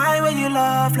 Who am I when you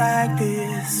love like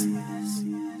this?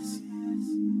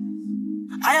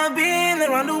 I have been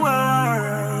around the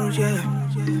world, yeah.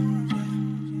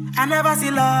 I never see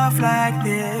love like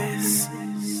this.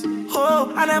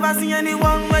 Oh, I never see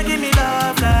anyone who give me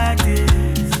love like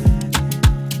this.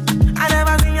 I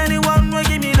never see anyone who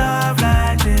give me love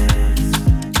like this.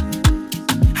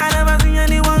 I never see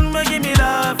anyone who give me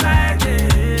love like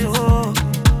this. Oh,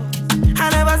 I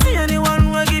never see anyone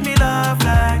who give me love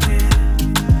like this.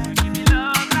 Give me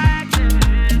love like this.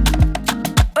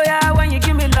 Oh yeah, when you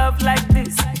give me love like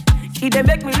this, it dey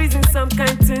make me reason some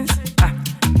kind things.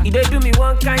 It dey do me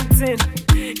one kind thing.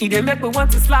 It dey make me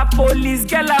want to slap police.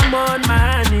 Girl, I'm on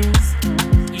my knees.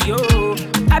 Yo,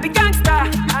 I be gangsta.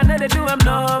 I know they do I'm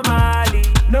normally.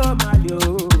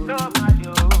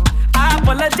 I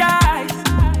apologize.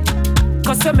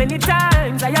 Cause so many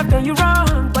times I have done you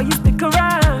wrong, but you stick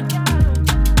around.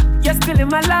 You're still in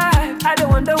my life. I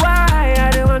don't wonder why.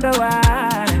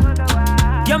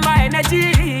 You're my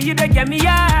energy. You don't get me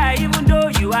high, even though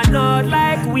you are not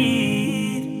like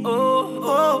weed.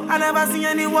 Oh, I never see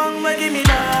anyone who give me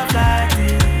love like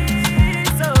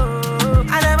this. Oh,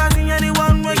 I never see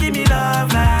anyone who give me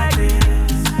love like this.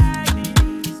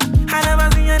 I never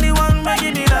see anyone who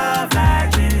give me love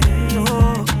like this.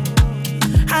 Oh,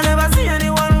 I never see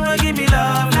anyone who give me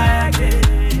love like this.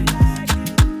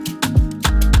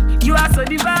 You are so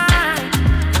divine.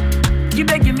 You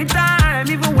dey give me time,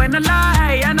 even when I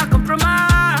lie and I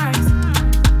compromise.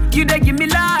 You dey give me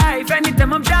life,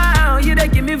 anytime I'm down. You dey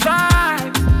give me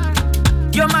vibes.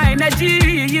 You're my energy,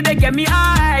 you dey get me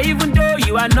high, even though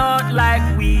you are not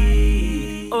like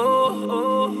we.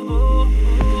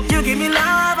 You give me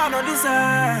love I don't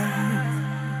deserve.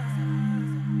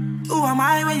 Who am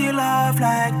I when you love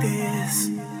like this?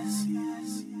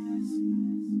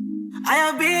 I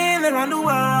have been around the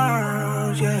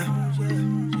world, yeah.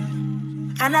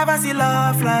 I never see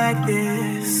love like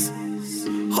this.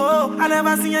 Oh, I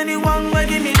never see anyone who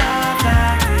give me love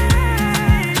like this.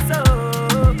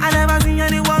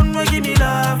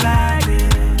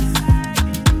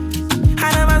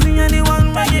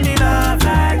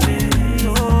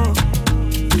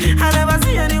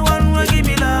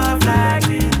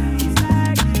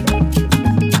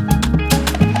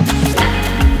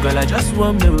 Girl, I just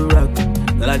want me with rock.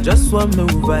 Girl, I just want me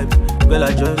with vibe. Girl,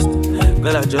 I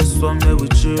just want me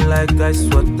with you like ice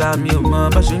water. Me, mama,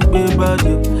 but she ain't pay about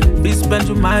you. Be spent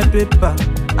with my paper.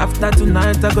 After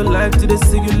tonight, I go like to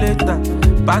see you later.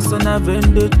 Pass on a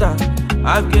vendetta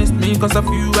against me, cause of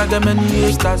you, I got many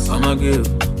haters. I'ma give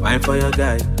wine for your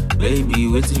guy. Baby,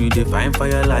 waiting you define for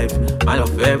your life. Man of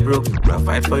fair broke, I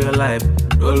fight for your life.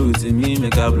 Roll with me,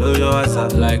 make I blow your ass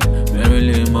out. Like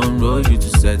Marilyn Monroe, you to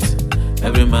set.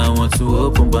 Every man wants to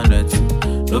open bonnet.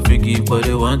 Don't forgive, but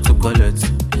they want to collect.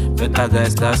 Better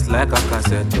guys, that's like a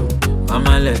cassette.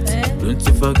 Mama let, don't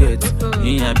you forget.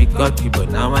 Me I be cocky, but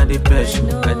now I dey press.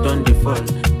 I don't default,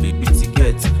 baby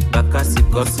ticket. Back as it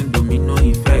causing domino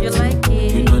effect.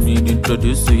 You don't need to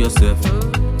introduce to yourself.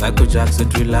 Michael Jackson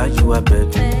thriller, you are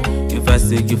bed. If I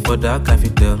say you for that, I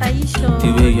fit tell.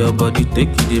 The way your body take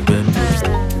you, the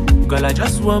bend. Girl, I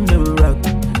just want me with rock.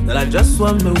 Girl, I just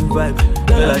want me with vibe.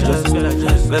 Girl, I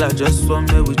just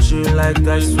want me with you like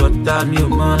ice water. Me,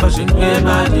 man, but she ain't pay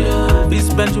my deal. Be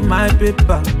spent with my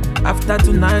paper. After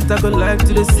tonight, I go like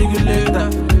to see you later.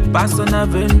 Pass on a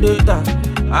vendetta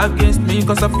against me,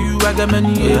 cause of you, I got many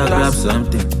haters. Yeah, grab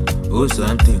something, oh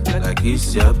something, like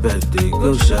it's your birthday,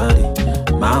 go shawty.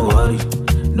 My worry,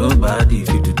 nobody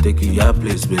fit to take your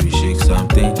place, baby, shake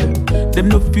something. Them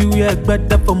no feel like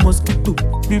better for mosquito.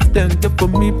 Beef them, there for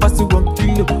me, pass it 1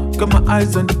 kilo. Got my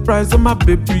eyes on the price of my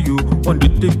baby, you. On the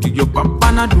take your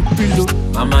papa, na do pillow.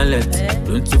 Mama let,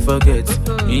 don't you forget.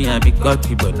 Me I be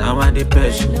cocky, but now I dey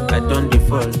press. I don't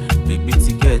default, baby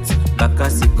ticket. Back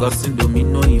as it causing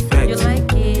domino effect.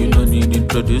 You don't need to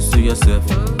introduce to yourself.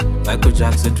 Michael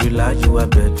Jackson thriller, you are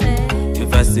bed.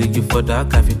 If I say you for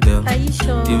that, I fit tell.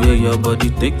 The way your body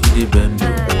take you, the bend.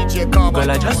 Girl,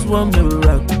 I just want me with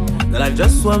rock. Girl, I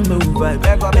just want me with vibe.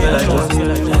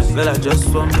 Girl, I just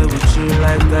want me with you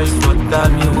like ice water.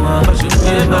 Me, man, but she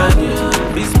pay my deal.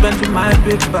 Be spent with my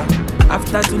paper.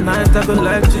 After tonight, I go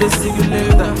like to see you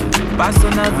later. Pass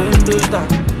on a vendetta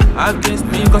against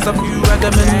me, cause of you, I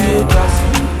got many haters.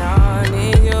 I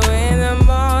need you in the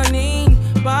morning,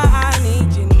 but I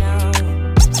need you now.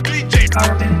 DJ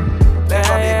Carvin. I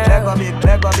find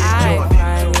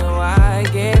you, I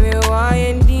gave you all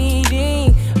you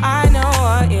needing. I know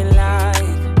what you like.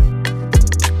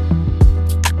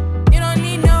 You don't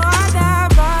need no other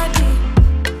body.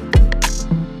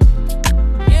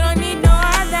 You don't need no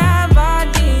other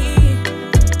body.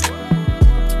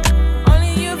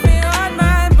 Only you feel on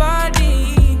my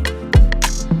body.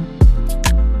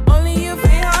 Only you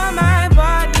feel on my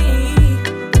body.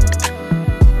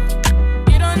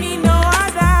 You don't need no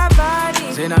other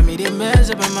body. Say now me they mess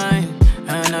up my mind,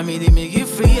 and I me they make you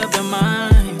free up your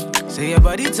mind. Say your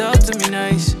body talk to me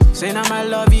nice. Say now my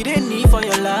love you didn't need for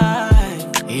your life.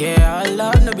 Yeah, our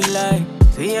love no be lie.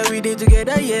 Say yeah we did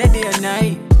together, yeah, day and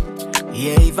night.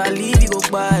 Yeah, if I leave you go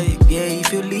by. Yeah,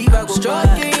 if you leave I go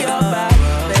stroking your body,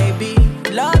 baby.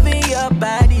 Loving your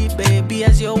body, baby.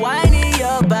 As you're whining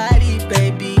your body,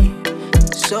 baby.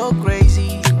 So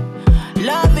crazy.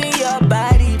 Loving your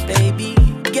body, baby.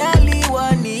 Girl, you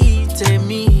want need to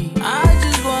me. I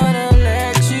just wanna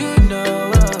let you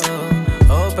know.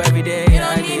 Hope every day You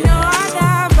don't need no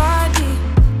other body.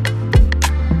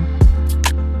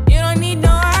 You don't need no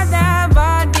other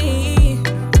body.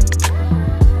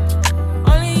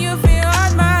 Only you feel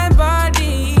on my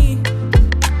body.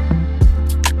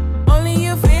 Only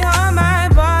you feel on my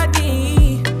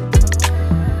body.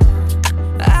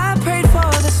 I prayed for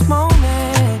this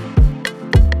moment.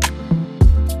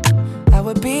 I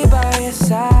would be by your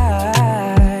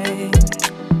side,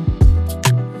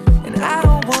 and I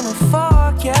don't wanna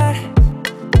forget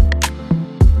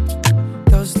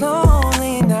those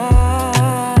lonely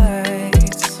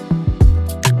nights.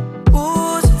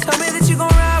 Ooh, so tell me that you gon'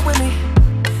 ride with me.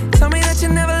 Tell me that you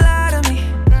never lie to me.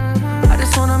 I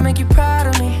just wanna make you proud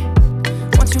of me.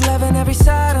 Want you loving every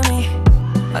side of me.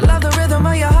 I love the rhythm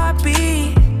of your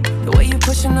heartbeat, the way you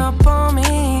pushing up on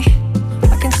me.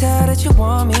 I can tell that you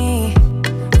want me.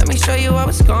 Let me show you how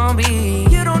it's gon' be.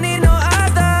 You don't need no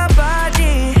other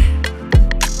body.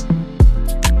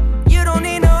 You don't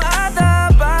need no other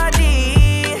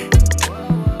body.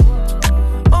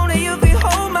 Only you can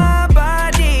hold my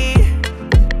body.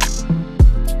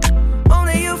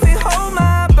 Only you can hold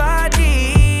my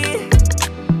body.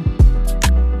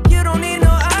 You don't need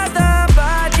no other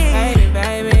body. Hey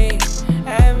baby,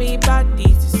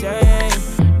 everybody's the same.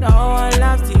 No one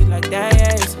loves you like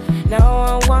this. No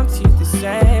one wants you the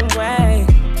same way.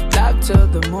 Love till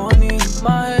the morning.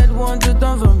 My head wants to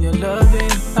turn from your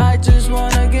loving. I just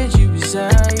wanna get you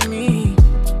beside me.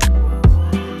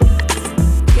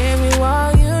 Give me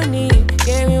all you need.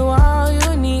 Give me all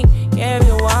you need. Give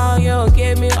me all you.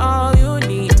 Give me all you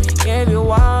need.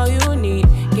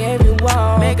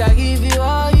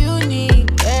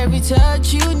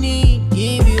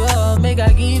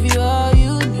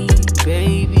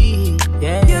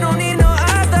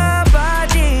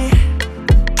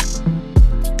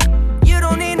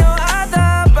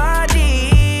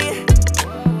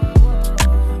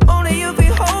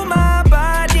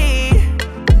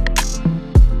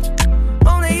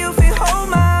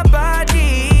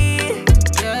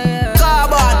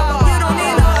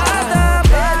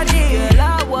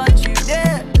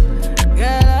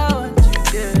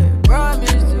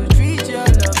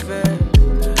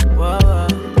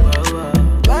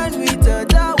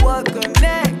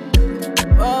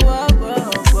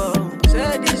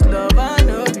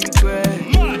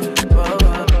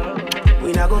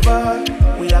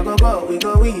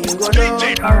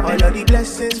 All of the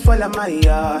blessings fall on my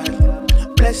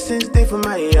yard. Blessings stay for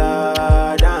my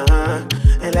yard.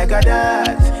 And like a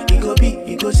that, he go be,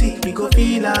 he go see, he go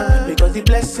feel because the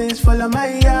blessings fall on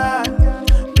my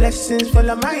yard. Blessings fall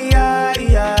on my yard.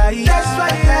 That's why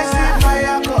I sip my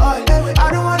alcohol.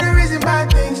 I don't wanna reason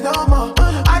bad things no more.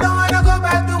 I don't wanna go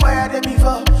back to where I did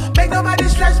before. Make nobody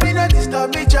stress me, no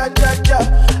disturb me, cha.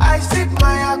 I sip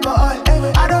my alcohol.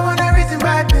 I don't wanna reason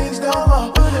bad things no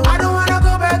more. I don't wanna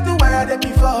go back to where I did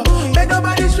before. Make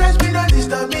nobody stress me, no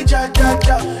disturb me, cha.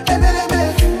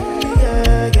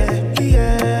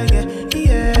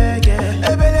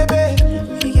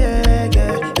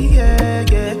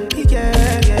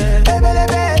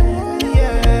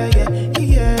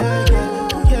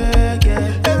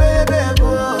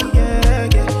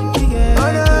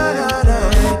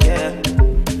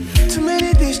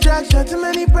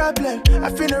 I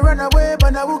finna run away,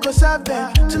 but I will go solve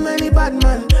them. Too many bad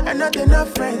men and not enough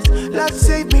friends. Lord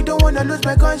save me, don't wanna lose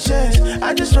my conscience.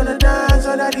 I just wanna dance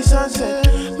under the sunset.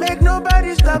 Make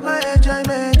nobody stop my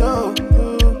enjoyment. Oh,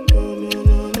 no.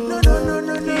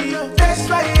 That's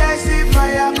why I sip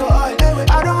my alcohol.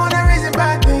 I don't wanna reason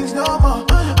bad things no more.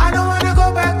 I don't wanna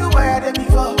go back to where I did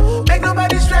before. Make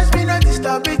nobody stress me, not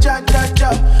disturb me, cha.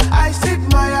 I sip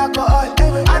my alcohol.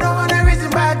 I don't wanna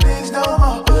reason bad things no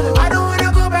more. I don't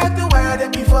wanna go back to where I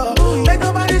did before. Make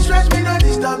nobody stress me, not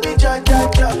disturb me, cha.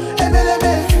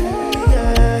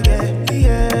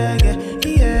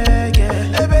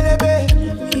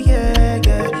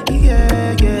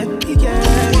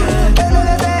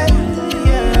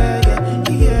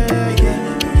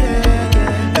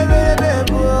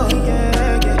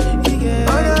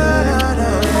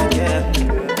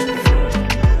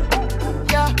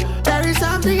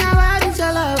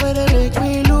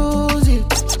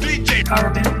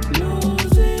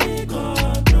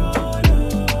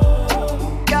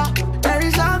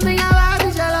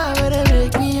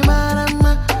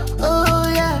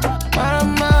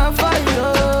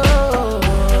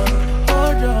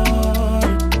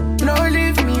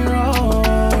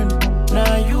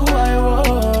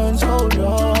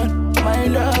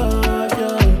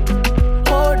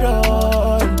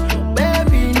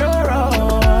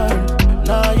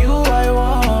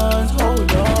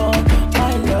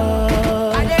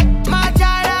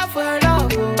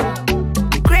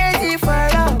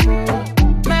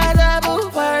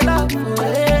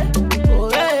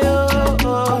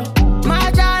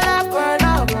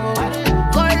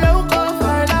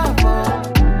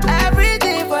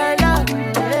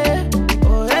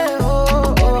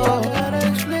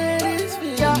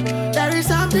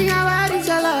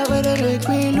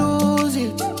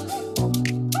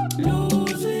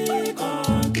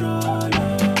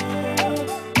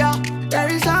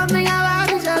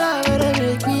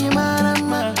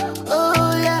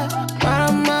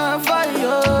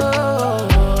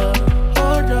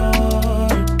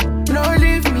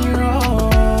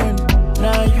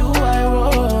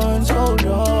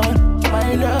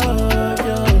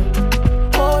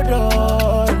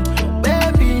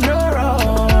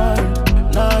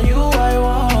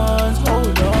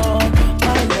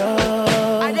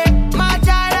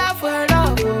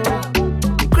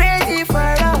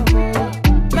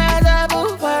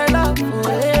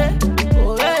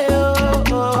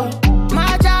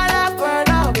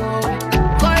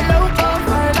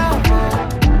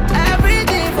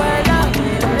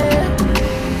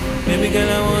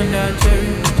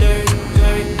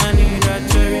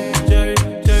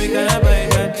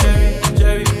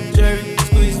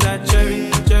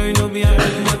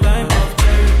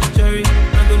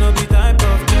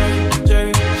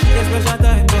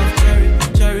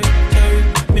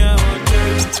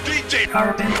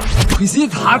 Is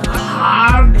it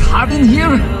hard in here?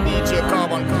 DJ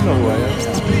Carbon. You know who I am.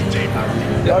 DJ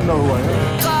Carbon. Y'all know who I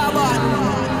am. Carbon.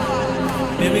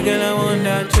 Baby girl, I want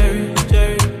that cherry.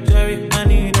 I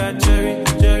need that cherry.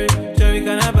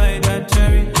 Can I buy that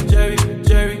cherry?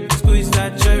 Squeeze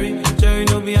that cherry.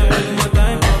 No be I'm really more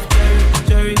type of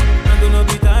cherry. I'm gonna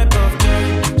be type of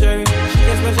cherry. She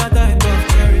get special type of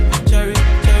cherry.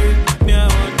 Me I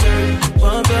want cherry.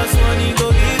 1 + 1 he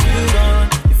go give you 1.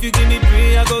 If you give me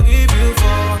 3, I go give you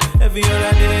 4. Every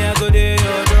other day I go there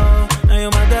your door. Now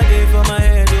your mother day for my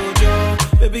head, oh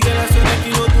Joe. Baby girl, I saw that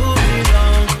you go to me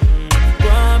down. Go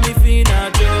on me feel that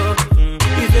Joe.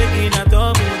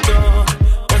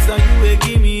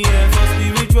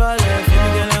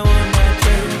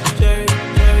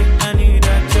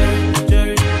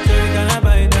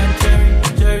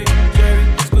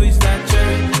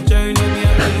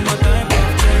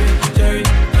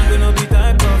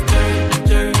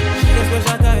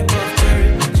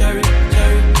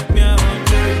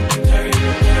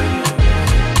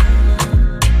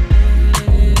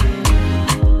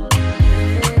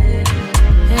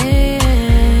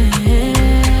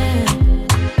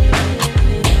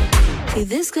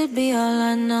 could be all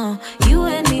I know. You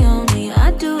and me only,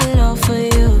 I do it all for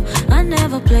you. I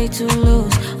never play to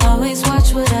lose, always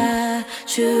watch what I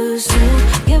choose to.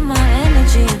 Give my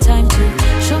energy and time to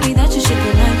show me that you should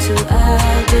be mine too.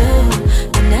 I'll do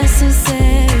the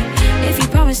necessary if you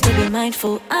promise to be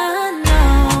mindful. I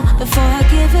know before I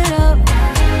give it up,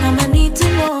 I'ma need to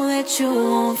know that you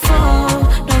won't fall.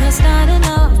 No, that's not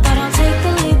enough, but I'll take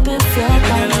the leap if your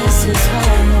promise is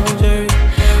whole.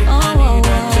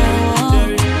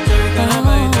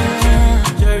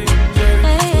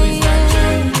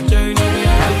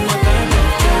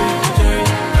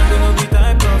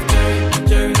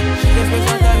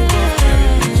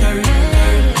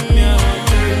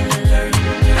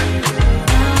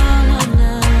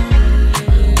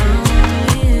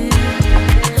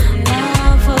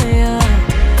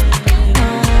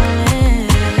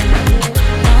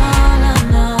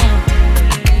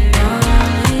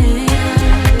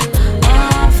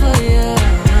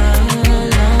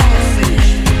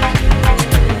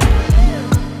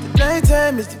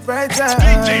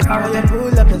 I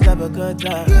pull up and have a good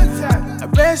time.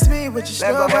 Arrest me with your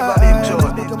slow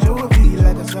vibe. Make a movie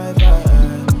like a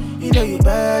sci-fi. You know you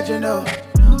bad, you know.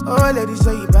 Oh, ladies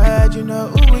say you bad, you know.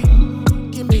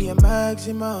 Ooh, give me a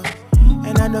maximum,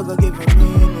 and I know go give a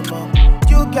minimum.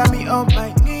 You got me on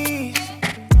my knees.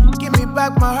 Give me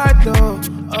back my heart though,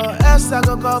 or else I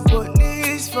go call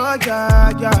police for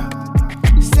ya, yeah.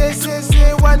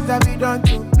 Say, what have you done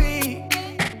to me?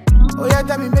 Oh yeah,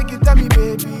 tell me, make it tell me,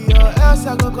 baby, or else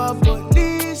I go call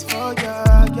police for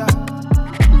ya, yeah.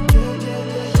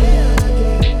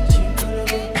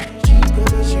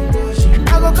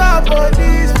 I go call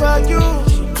police for you.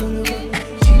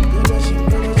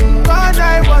 Call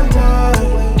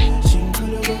 911.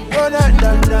 Oh no.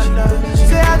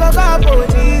 Say I go call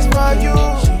police for you.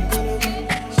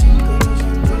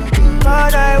 Call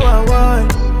 911.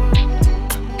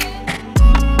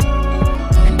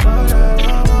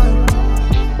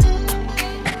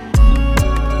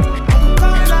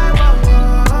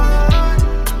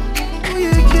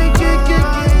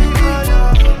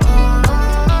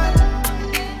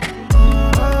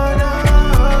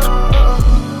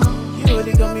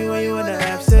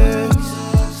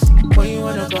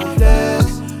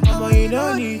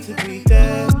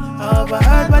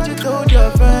 But you told your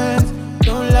friends,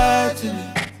 don't lie to me.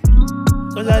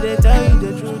 Cause I did tell you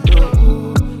the truth,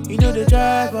 though. You know the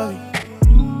drive for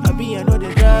me. I know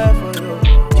the drive for you.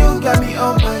 You got me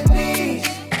on my knees.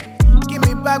 Give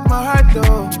me back my heart,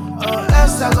 though. Or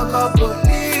else I go call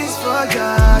police for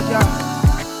ya, yeah.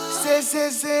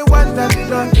 Say, what have you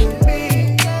done to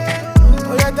me?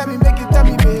 Oh yeah, tell me, make it tell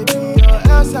me, baby. Or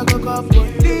else I go call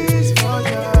police for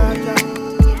ya, yeah.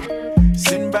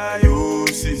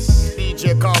 Symbiosis.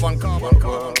 DJ Carbon.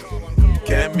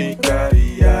 Chemical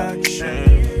reaction.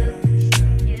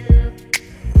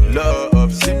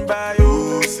 Love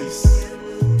symbiosis.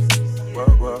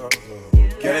 Whoa.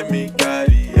 Chemical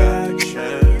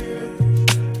reaction.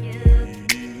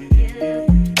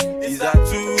 Is that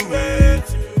too late?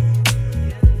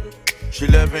 She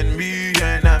loving me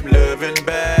and I'm loving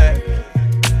back.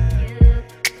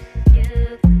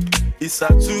 Is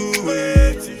that too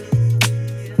late?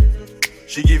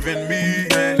 She giving me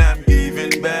and I'm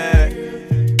giving back.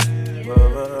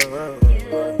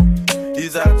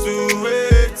 Is that too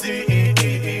waiting?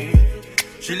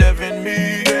 She loving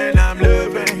me and I'm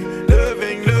loving,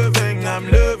 I'm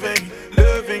loving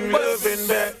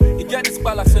back. You get this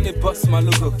balance and it bust my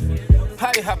logo. How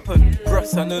it happen,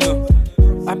 bros, I don't know.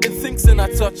 I've been thinking I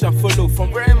touch and follow.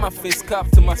 From wearing my face cap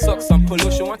to my socks and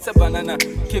polo. She wants a banana,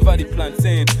 give her the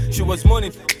plantain. She was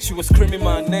moaning, she was screaming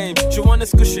my name. She wanted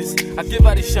squishes, I give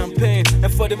her the champagne.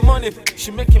 And for the money,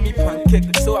 she making me pancake.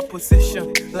 So I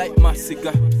position like my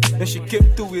cigar. Then she came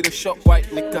through with a short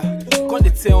white liquor. When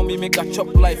they tell me make a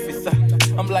chop life with her,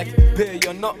 I'm like, babe,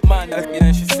 you're not man.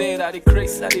 And she said that the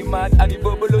crazy, that the mad, and the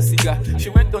bubble cigar. She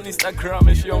went on Instagram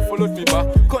and she unfollowed me back.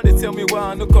 When they tell me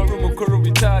why I no come room with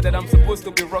her, that I'm supposed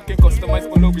to be rocking customized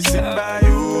polo with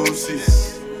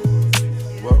symbiosis.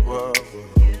 Whoa.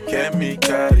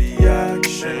 Chemical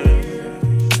reaction.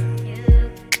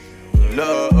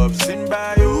 Love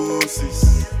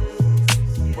symbiosis.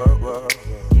 Whoa.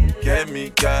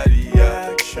 Chemical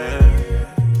reaction.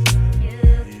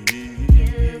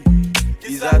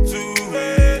 Is that too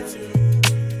late?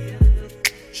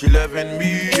 She loving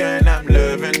me and I'm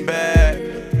loving back.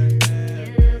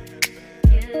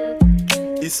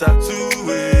 Is that too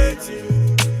late?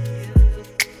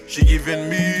 She giving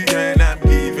me and I'm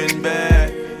giving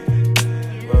back.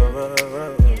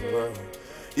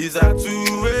 Is that too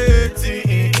late?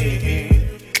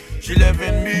 She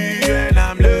loving me and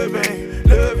I'm loving,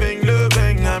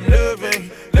 I'm loving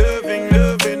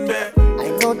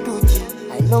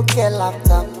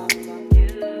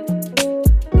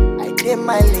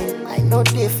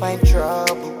they find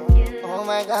trouble. Oh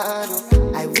my God,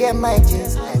 oh. I wear my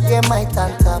jeans, I wear my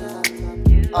tank top.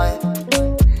 Oh, yeah.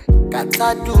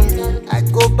 Kata do me, I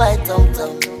go by Tom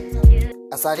Tom.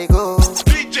 As I go,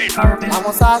 I'm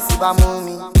on sassy ba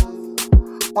mumi.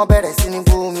 Mo bẹ̀rẹ̀ sí ní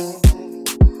bú mi.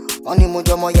 Wọ́n ní mo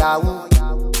jọmọ yahoo.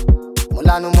 Mo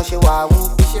lanu mo ṣe wahoo.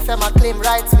 Bí ṣe fẹ́ máa claim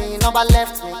right me, number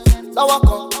left me. Lọ́wọ́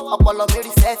kan, ọpọlọ mi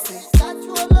reset me.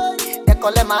 Ẹ̀kọ́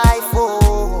lẹ́ máa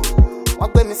iPhone. Wọ́n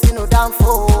gbé mi sínú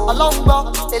downfall. Ọlọ́run gbọ́,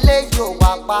 eléyìí ò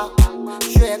wá pa.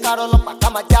 Ṣé ẹ ká rọ́lọ́pàá ká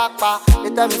máa já pa?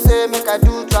 They tell me say make I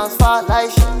do transfer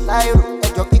láìṣe láìrò.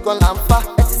 Ẹjọ́ gígan là ń fà.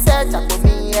 Ẹ ti sẹ́ẹ̀tì àpò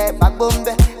mi ẹ gbàgbó ń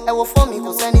bẹ́. Ẹ wo fún mi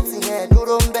kò sẹ́ni tí ẹ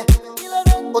dúró ń bẹ́.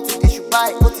 Ó ti di ṣù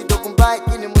báyìí, ó ti dogun báyìí.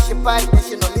 Kí ni mo ṣe báyìí? Ẹ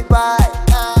ṣe nà mí báyìí.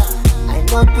 I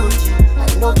no do G, I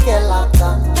no care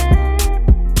laughter.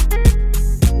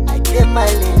 I get my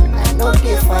lane, I no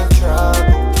dey find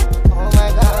trouble. Oh my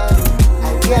God,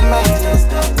 I wear my jeans,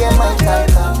 I wear my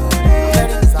tighter.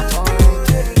 Very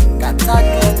disappointed. Kata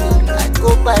do me, I go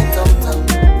by Tom Tom.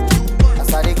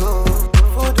 As I dey go.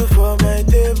 Food for my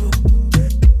table,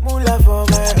 moolah for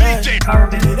my hand.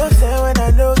 You know say when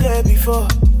I no get before,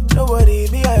 nobody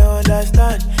me I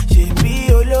understand. She be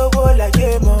your logo like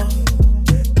a man.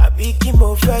 I be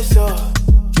Kimo Professor.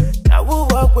 Now who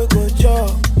walk with good job?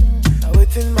 I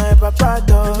waiting my papa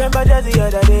done. Remember just the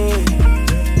other day,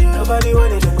 nobody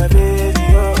wanted to my face.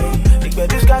 Big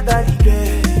baby scatter the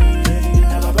place.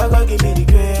 Now papa gon' give me the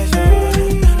grace.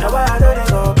 Now I know they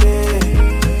gon'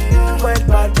 pay. Went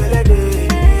bad belly day,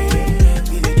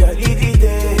 we dey jolly the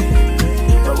day.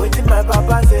 But waiting my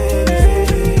papa say,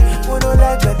 who don't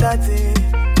like better thing?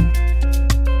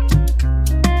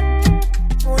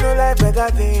 Who don't like better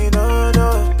thing? No, no.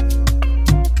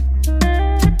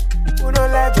 Who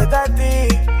don't like better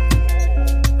thing?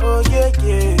 Oh yeah,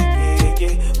 yeah, yeah,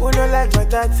 yeah. Who don't like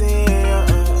better thing?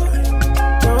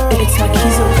 It's like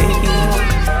he's a baby.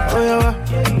 Oh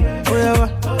yeah, oh yeah.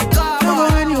 No go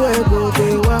anywhere, go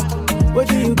there. What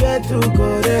do you get to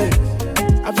go there?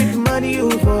 I fit money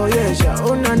you for yes, yeah.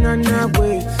 Oh na na na,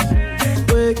 wait.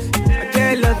 I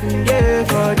get nothing there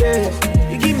for this.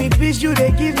 You give me peace, you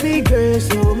they give me grace.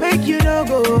 So make you no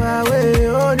go away.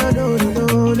 Oh no no no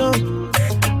no no.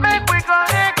 Make we go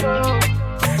let go.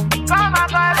 Come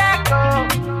and go let go.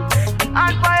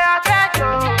 And for your ghetto,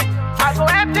 I go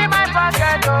empty my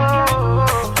pocket.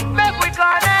 Oh, make we go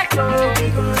let go.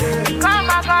 Come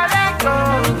and go let go.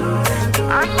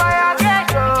 And for your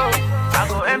ghetto, I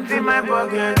go empty my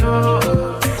pocket.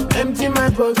 Oh, empty my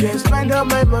pocket, spend all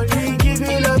my money, give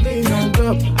you nothing on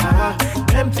top.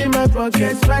 Empty my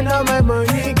pocket, spend all my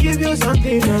money, give you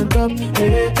something on top.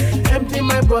 Hey, empty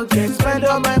my pocket, spend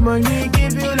all my money,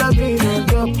 give you nothing on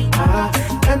top.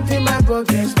 Empty my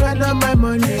pocket, spend all my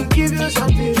money, give you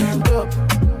something on top.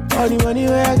 All the money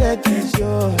where I get is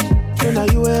yours. So now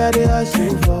you where they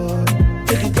hustle for.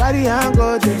 Take it carry and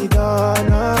go to the door,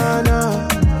 no, no.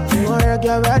 You wanna rock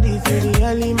your body to the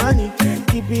early money.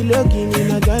 Keep it looking, you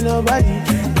not tell nobody.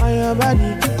 On your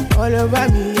body, all over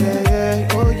me, yeah, yeah.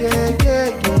 Oh yeah, yeah,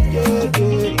 yeah, yeah,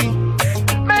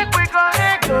 yeah. Make we go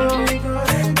let go.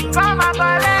 Come and go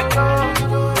let go.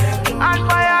 And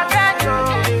for your ghetto,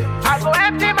 I go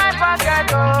empty my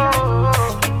pocket, oh.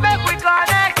 Make we go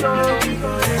let go.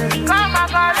 Come and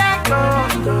go let go.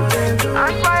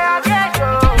 And for your ghetto,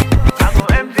 I go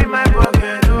empty my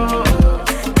pocket, oh.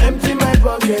 Empty my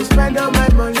pocket, spend all my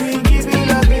money, give you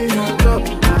nothing on top.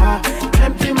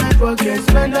 Empty my pocket,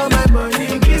 spend all my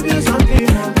money, give you something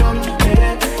on top.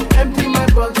 Yeah. Empty my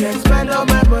pocket, spend all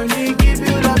my money, give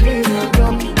you nothing on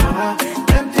top.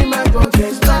 Empty my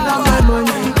pocket, spend all my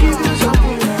money, give you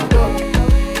something on top.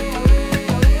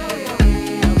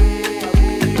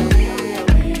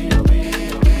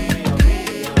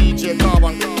 DJ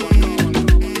Carbon.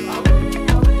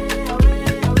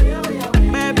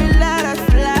 Baby, let us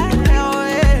fly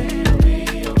away.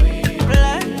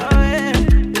 Fly away.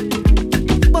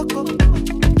 Boko.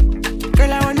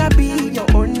 Girl, I wanna be your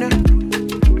owner.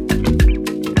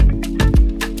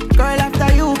 Girl, after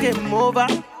you game over.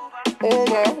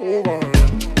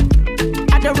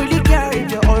 I don't really care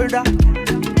if you're older.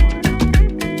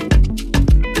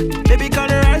 Baby, girl,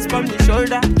 the rise from the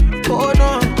shoulder. Oh no.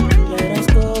 Let us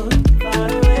go far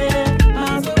away,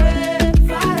 miles away,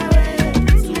 far away,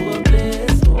 to a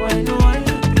place where no one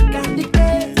can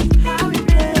dictate how we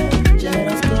play. Let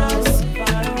us go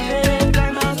far away,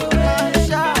 miles away,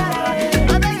 shower.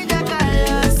 I bet you can carry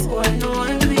us where no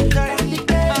one can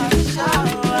dictate.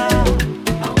 Shower.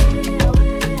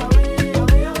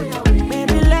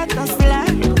 Baby, let us fly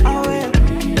away.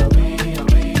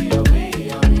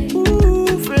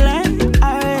 Ooh, fly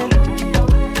away.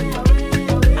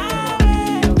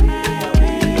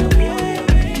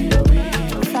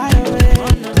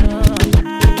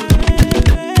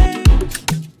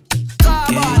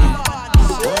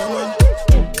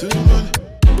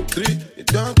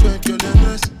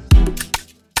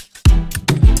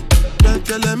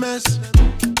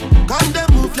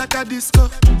 disco.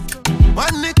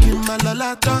 One nick in my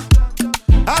lalata.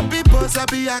 Happy pose,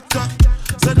 happy actor.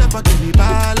 So never give me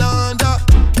ball under.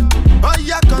 Oh,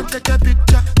 yeah, come take a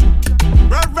picture.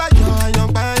 Right, you're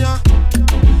young by young.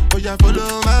 Oh, yeah,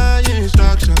 follow my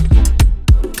instruction.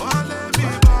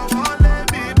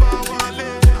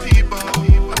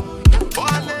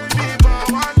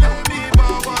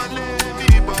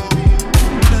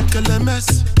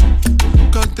 LMS,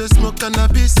 can't smoke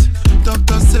cannabis.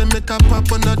 Doctor say make a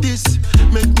pop on a this.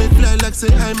 Make me fly like say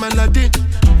I'm Aladdin.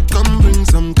 Come bring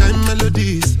some kind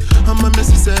melodies. I'm a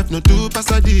messy self, no two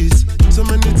pass of this. So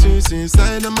many things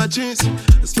inside of my jeans.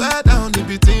 I swear down, it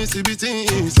be things. Like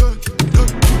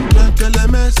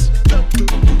LMS,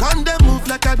 can't they move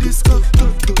like a disco.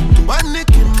 One nick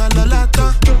in my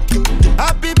lalata.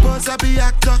 Happy pose, happy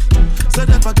actor. So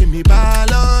never give me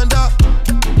ball under.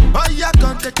 Oh, yeah,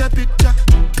 can't take a picture.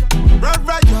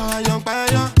 Right, you're young by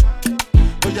young.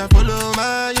 Oh, yeah, follow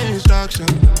my instruction.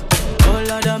 Oh,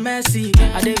 Lord of mercy.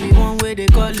 I dey be one way they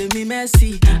calling me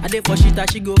messy. I dey for shit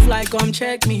that she go fly, come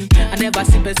check me. I never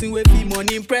see person with fee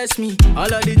money impress me.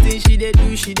 All of the things she dey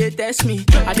do, she dey test me.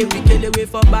 I dey we kill away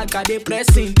for back, I dey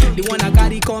pressing. The one I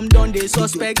carry come down, they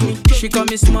suspect me. She call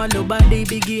me small, but they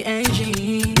biggie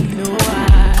engine. No,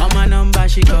 on my number,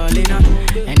 she calling up.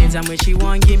 Anytime when she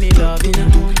want, give me love, you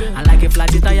know. And like a flat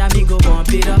tire, me go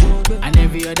bump it up. And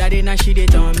every other day, now she dey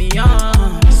turn me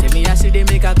on. Say me, I see they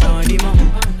make a condiment.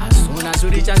 As soon as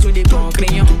we reach out to the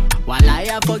concrete, while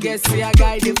I forget, see a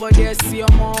guy, they for there, see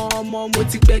your mom,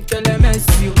 what you back to LMS.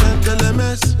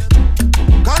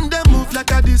 Can't they move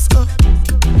like a disco?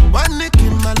 One nick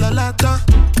in my lalata.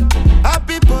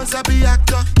 Happy pose, happy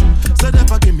actor. So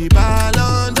never give me ball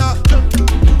under.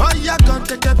 Oh, yeah, can't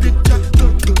take a picture.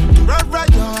 Right,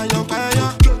 you're young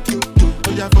fire.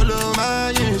 Oh, yeah, follow my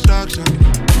instruction.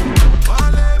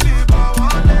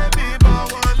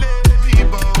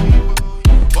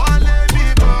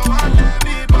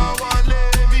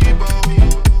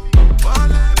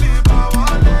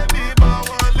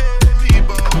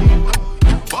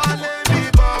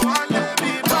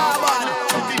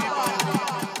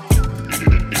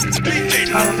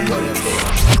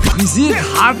 Is it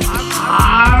hard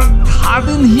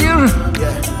in here?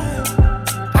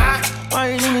 Why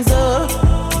you do me so?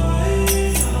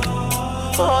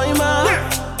 Oh, man,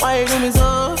 why you do me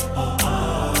so?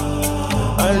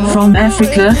 From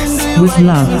Africa, with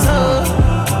love.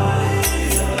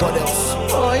 What else?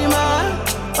 Oh, man,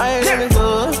 why you do me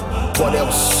so? What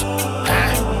else?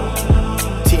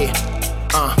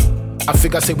 I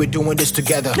figure say we're doing this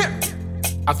together.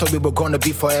 I thought we were gonna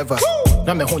be forever.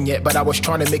 Not me home yet, but I was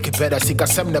trying to make it better. Sika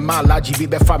 7 mile large, we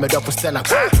be farmed up for Stella.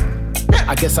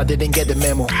 I guess I didn't get the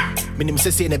memo. Minim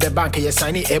say in the bank, you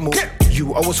sign it emo.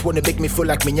 You always wanna make me feel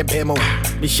like me your bemo.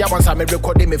 The shit once I'm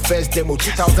recording my first demo.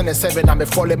 2007, I'm a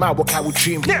falling my work I would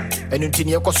dream. And until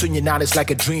you go soon, now it's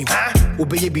like a dream.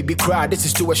 Obey baby cry, this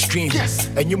is too extreme.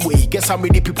 And you wait, guess how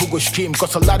many people go stream?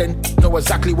 Cause a lot of know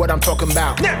exactly what I'm talking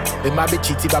about. It might be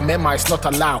cheating, but memory is not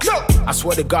allowed. I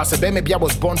swear to God, so maybe I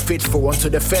was born faithful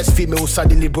until the first female who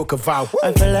suddenly broke a vow.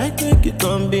 I feel like you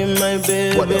can be my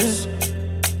baby. What else?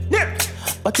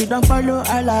 But you don't follow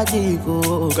all I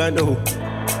go. I know.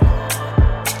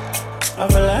 I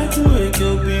feel like you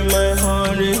be my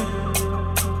honey.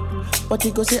 But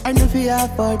you go say I know if you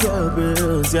have for your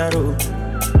bills, yaro.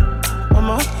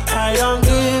 Mama, I don't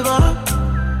give up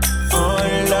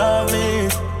on love me.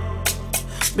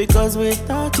 Because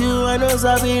without you I know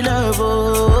Sabi love.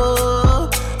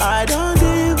 Oh, I don't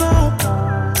give up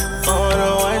on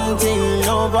one thing,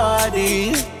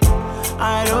 nobody.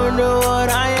 I don't know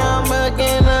what I am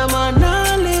again, I'm a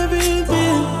non-living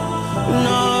thing.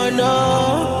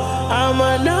 No, I'm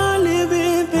a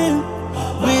non-living thing.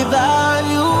 Without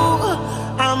you,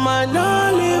 I'm a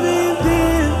non-living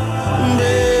thing.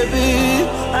 Baby,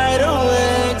 I don't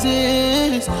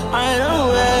exist. I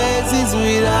don't exist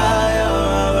without you.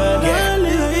 I'm a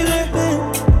non-living thing.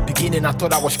 Beginning, I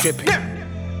thought I was tripping.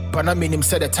 But I mean, him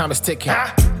said the time is ticking.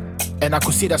 And I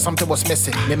could see that something was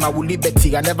missing. Me my woolly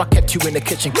Betty, I never kept you in the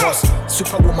kitchen. Cause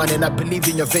superwoman and I believe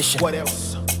in your vision. What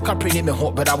else? Can't bring me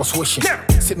home, but I was wishing.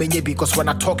 Sit me here because when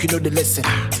I talk, you know they listen.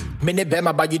 Many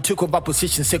bema, but you took over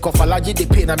position. Sake of a large the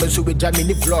pain, I'm so with jam in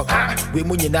the vlog. We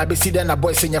moon you now be see then a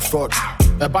boy sing your fraud.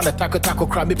 About the taco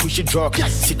crime, me push it drug.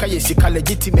 Sika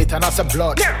legitimate and as a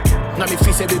blood. Now me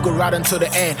feel say we go right until the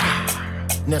end.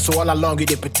 Now so all along you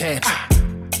they pretend.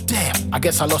 Damn, I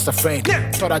guess I lost a friend.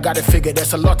 Thought I got it figured,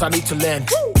 there's a lot I need to learn.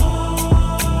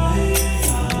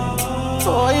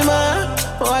 Oh, man,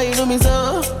 why you do me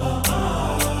so?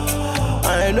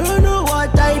 I don't know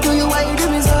what I do, why you do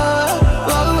me so?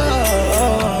 Oh,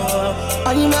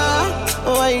 man,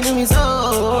 why you do me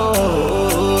so?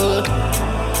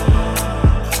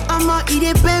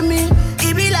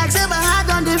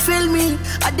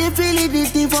 feel it,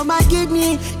 this thing for my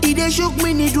kidney. It dey shook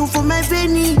me, need do for my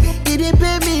penny. It dey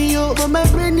pay me, yo, for my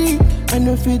brainy. I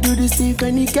know if you do this thing,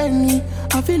 penny canny.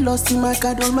 I feel lost in my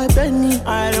card, all my penny.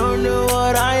 I don't know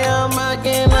what I am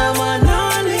again, I'm a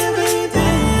non-living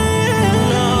thing.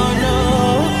 No, no.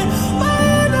 I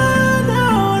don't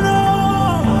know.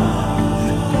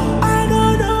 I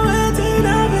don't know anything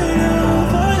I've been doing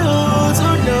for you. So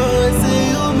no, say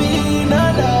you mean a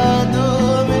lot to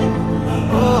me.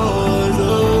 Oh, so,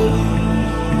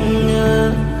 yeah.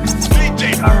 DJ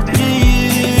Carbon.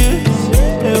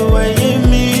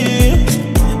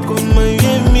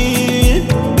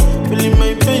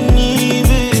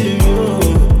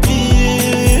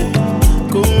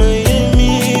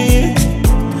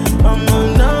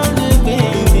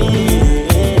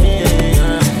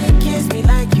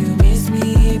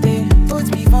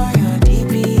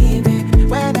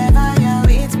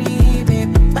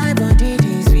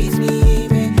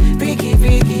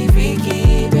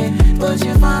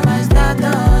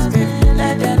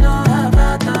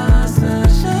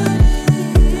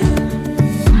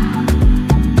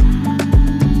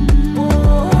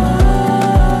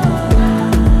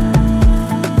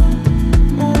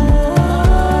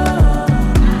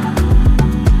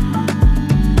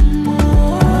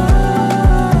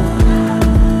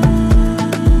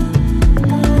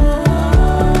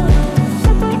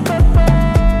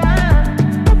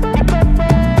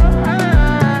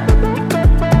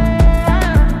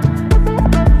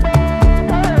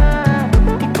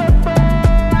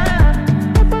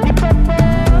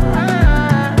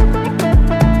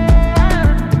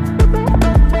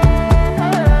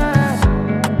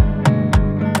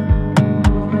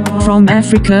 From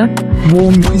Africa,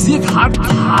 warm music, hard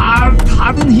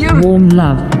in here. Warm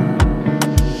love.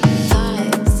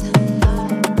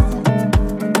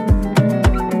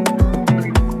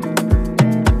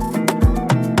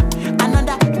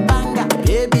 Another banger.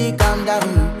 Baby, calm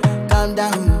down.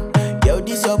 Yo,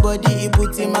 this your body, it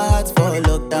puts in my heart for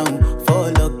lockdown,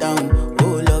 oh lockdown.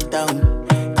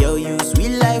 Yo, you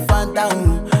sweet life,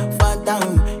 phantom.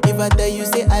 If I tell you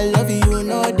say I love you,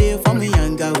 no day for me,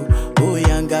 young girl.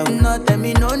 No, tell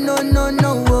me no, oh.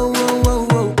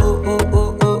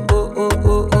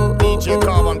 DJ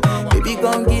Carbon. Baby,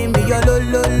 gon' give me your lo.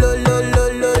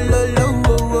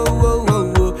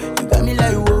 You got me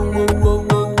like whoa.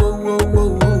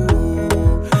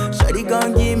 Shawty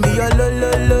gon' give me your lo.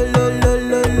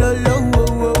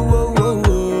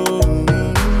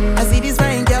 I see this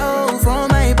fine girl from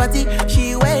my party,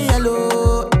 she wear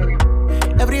yellow.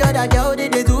 Every other girl they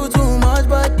do too much,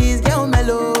 but this girl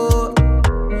mellow.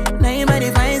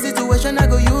 I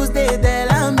go use they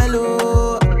tell I'm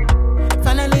mellow.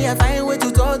 Finally I find way to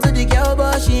talk to the girl,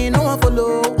 but she ain't no one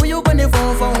follow. When you gonna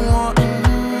phone for one?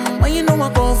 When you know I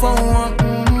come for one?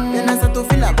 Then I start to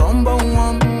feel a bum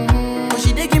one. But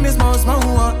she dey give me small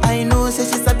one. I know, say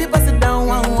she sabi pass it down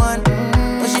one.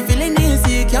 But she feeling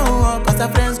insecure, cause her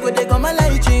friends go they come my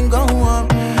light ring go on.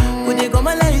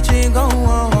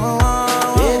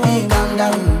 Baby, calm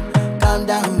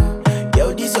down.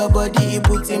 Yo, this your body, it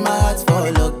puts in my heart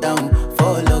for lockdown.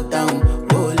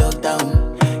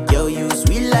 Yo, you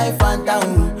sweet life,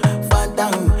 phantom.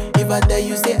 If I tell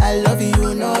you say I love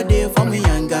you, no day for me,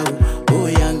 young girl.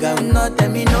 No, tell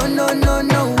me no,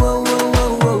 oh.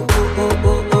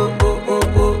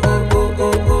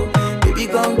 Baby,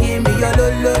 gon' give me your lo.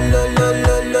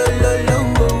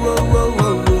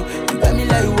 You got me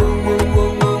like whoa.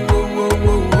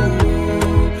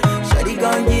 Shawty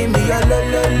gon' give me your lo.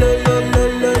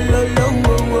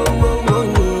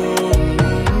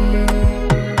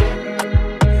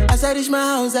 As I reach my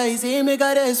house, I see me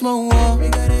got a small wall.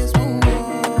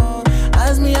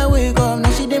 As me I wake up,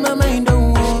 now she did my mind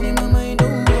don't walk.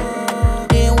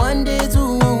 Then one day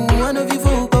two, one of you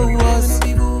folk go us.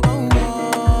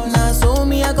 Now so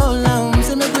me I go down,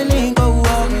 say me we link go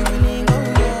walk.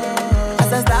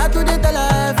 As I start to the tell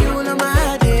her, you know my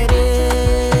heart it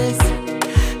is.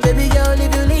 Baby girl,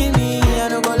 if you leave me, I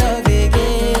don't go love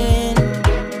again.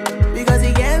 Because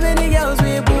you get many girls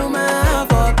we put my heart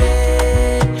for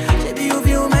bed. Baby, you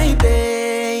feel my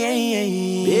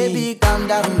pain. Baby, calm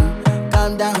down.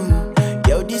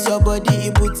 Yo, this your body,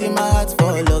 it puts in my heart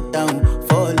for lockdown,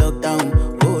 oh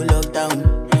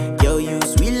lockdown. Yo, you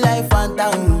sweet life,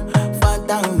 phantom.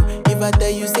 If I tell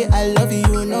you say I love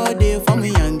you, no day for me,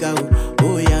 young girl. No,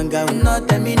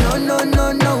 tell me no,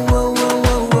 oh.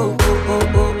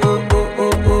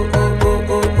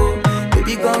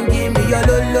 Baby, gon' give me your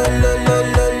lo.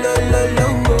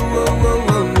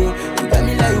 You got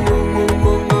me like whoa.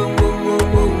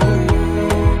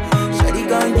 Shawty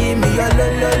gon' give me your lo.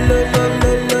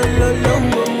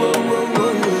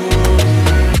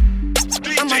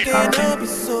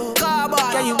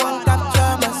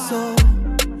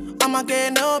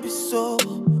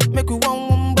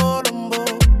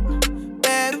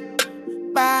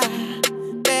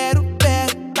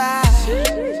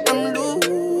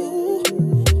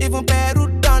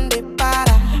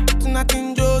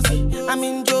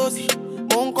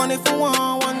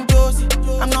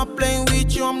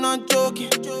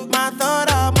 My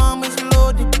thought of mom is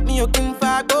loaded. Me, you can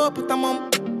fire go, but I'm on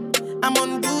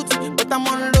duty, but I'm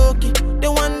on low key. They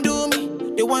want do me,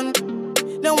 they want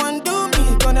do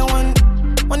me, gonna want.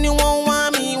 When you won't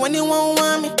want me, when you won't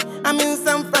want me, I'm in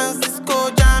San Francisco,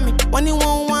 Jammy. When you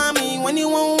won't want me, when you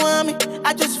won't want me,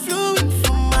 I just flew in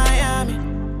from Miami.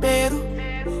 Peru,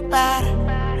 para,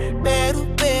 Peru,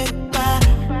 para.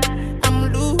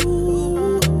 I'm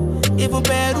loose, even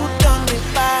Peru done me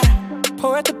para.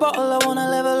 Pour out the bottle, I wanna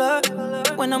level up.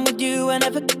 When I'm with you, I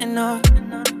never get enough.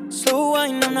 Slow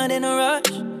wine, I'm not in a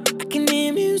rush. I can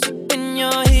hear music when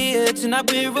you're here.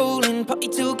 Tonight we're rolling, party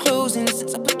till closing.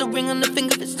 Since I put the ring on the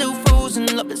finger, it's still frozen.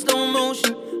 Love in slow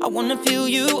motion, I wanna feel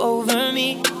you over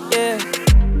me, yeah.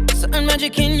 Certain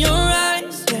magic in your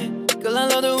eyes, yeah. Girl, I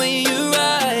love the way you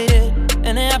ride it.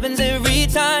 And it happens every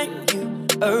time you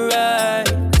arrive,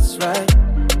 that's right.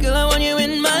 Girl, I want you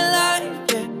in my life,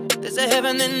 yeah. There's a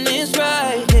heaven and it's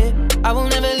right here. I will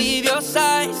never leave your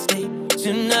side, stay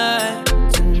tonight.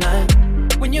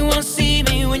 When you won't see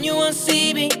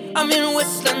me, I'm in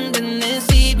West London this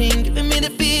evening. Giving me the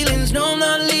feelings, no I'm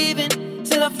not leaving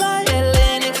till I fly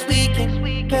LA next weekend.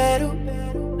 Peru,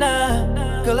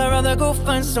 nah, girl I'd rather go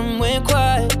find somewhere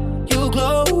quiet. You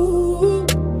glow,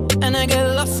 and I get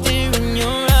lost here in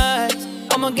your eyes.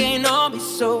 I'm again, I'll be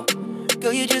so,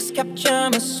 girl you just capture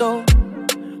my soul.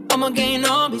 I'm again,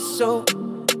 I'll be so,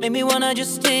 make me wanna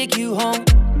just take you home.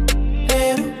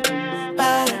 Peru,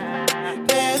 para.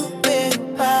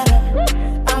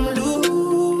 I'm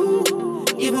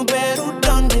loose, even Peru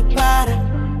done the para.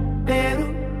 Peru,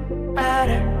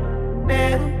 para.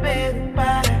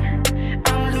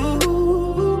 I'm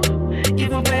loose,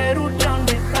 even Peru done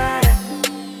the para.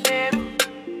 Peru,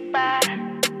 para.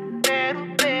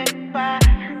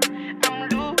 I'm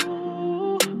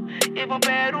loose, even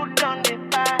Peru done the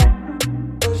para.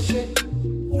 Oh shit,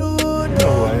 you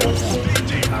know what?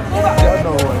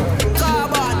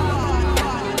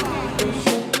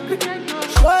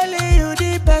 Only you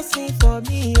the best thing for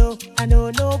me, oh. I know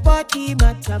nobody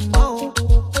matter more.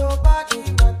 Nobody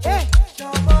matter. Hey.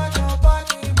 Nobody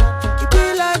matter. It be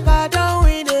like I don't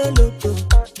win a lotto.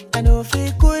 I know if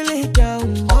you cool it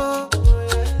down more.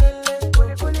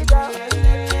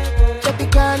 Baby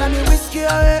girl, I'm in whiskey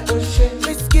away.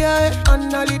 Whiskey away on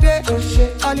holiday.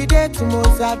 Holiday to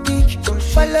Mozambique.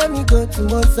 Follow me go to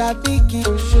Mozambique.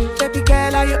 Baby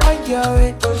girl, are you on your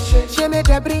way? She made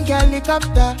her bring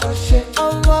helicopter.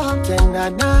 Oh,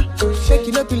 tender, shake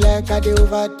it up like I do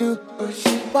overdo.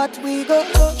 But we go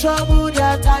trouble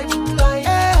that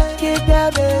timeline. Keep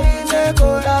them in the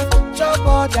cola.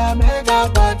 Trouble that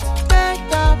megabyte.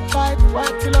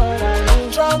 What Lord I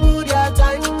need. Trouble that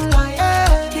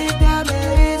timeline. Keep them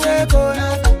in the cola.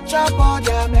 Trouble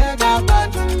that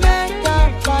megabyte.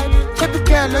 Baby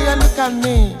girl, you look at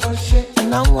me.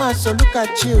 And I want to look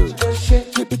at you.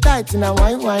 Keep it tight in a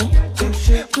wine.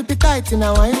 Keep it tight in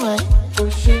a wine.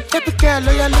 Baby girl,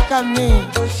 you look at me.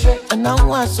 And I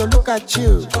want to look at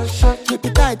you. Keep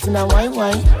it tight in a wine.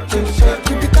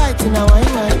 Keep it tight in a wine.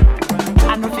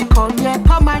 I know if you come here,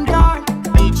 come and down.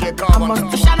 I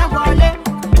must to shine a wallet.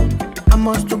 I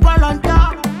must to roll on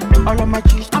top. All of my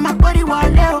cheese, I'm a body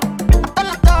wallet. All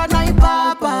I thought, now you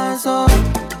papa, so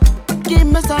give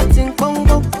me something,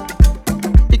 Congo.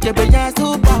 You can be your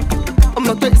super. I'm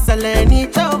a good salani,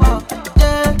 Joe.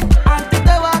 Yeah, I'm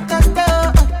the water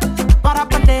star. Para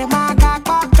pande maga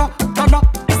kwako. No,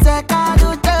 it's a card,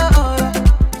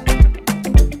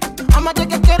 I'm a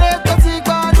take a care of the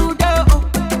cigar.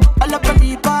 All up on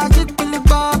the budget, pull it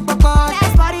back.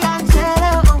 Let's party and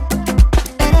chill.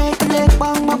 It ain't like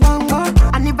bang.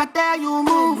 I never tell you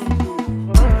move.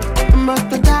 I must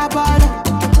be double.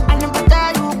 I never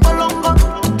tell you polongo.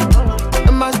 I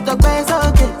must be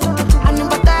okay. I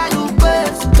never tell you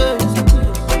best.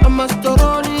 I must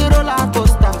roll it roller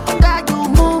coaster. Tell you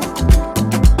move.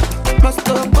 Must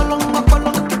be polongo.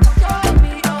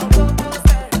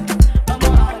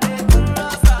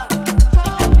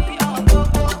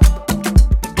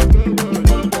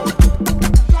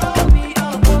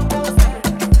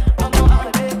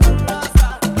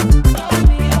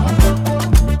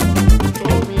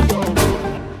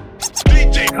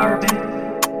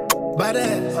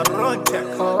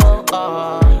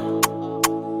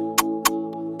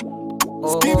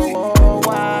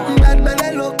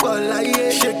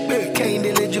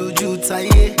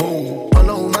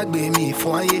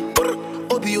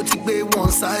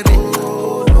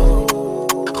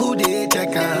 Who they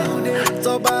check out?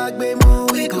 So back me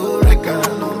move, we go reckon.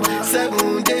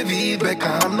 7 David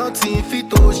Beckham, nothing fit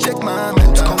to shake my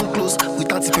mental. Come close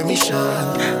without permission.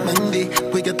 Monday,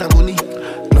 we get a money.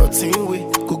 Nothing we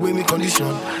cook with me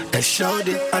condition. And shout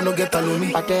it, I no get alone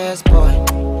me. Baddest boy,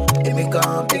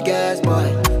 become the gas boy.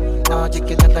 Now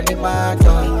chicken that I need my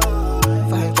toy.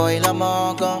 Fine boy, I'm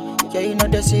all gone. Yeah, you know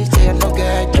the city, I no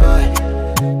get joy.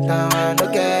 Now I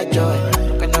no get joy.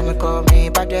 Can I call me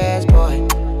baddest boy?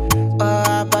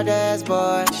 Oh, baddest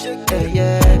boy.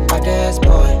 Yeah, baddest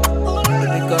boy.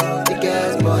 Become the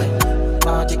gas boy.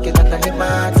 Now chicken that I need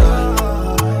my toy.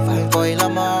 Fine boy,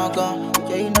 I'm all gone.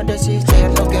 Yeah, you know the city, I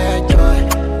no get joy.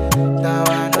 Now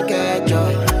I no get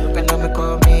joy. Can I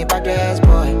call me baddest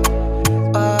boy?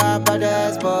 Oh,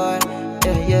 baddest boy.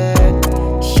 Yeah.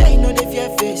 Shay, know the fear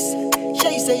face.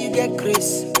 Shay, say you get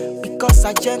grace. Because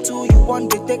I gentle, you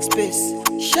want to take space.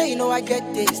 Shay, know I get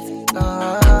taste.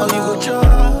 Oh, you go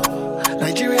chop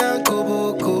Nigerian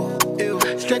Koboko.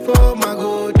 Straight for my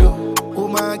godo.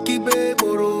 Uma kibe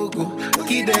borogo.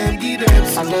 Give them.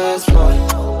 Baddest boy.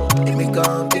 It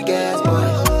become the gas boy.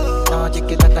 Now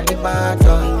chicken that I need my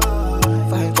toy.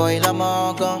 Fine boy, I'm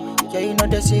all gone. Yeah, you know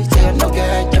the city, I no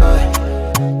get joy.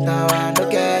 Now I no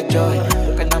get joy.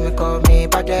 Can I call me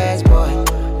baddest boy?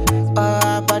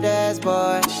 Oh, baddest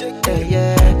boy.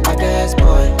 Yeah, baddest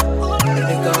boy. It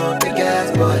become the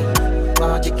gas boy.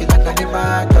 Now chicken that I need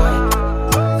my toy.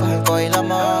 Fine boy,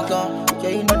 I'm all gone. Yeah,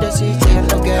 you know the city, I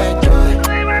no get joy.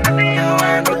 Now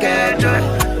I no get joy.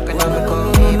 Can I call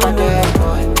me baddest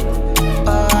boy?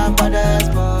 Oh,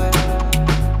 baddest boy.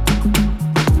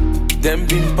 Them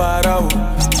been parao,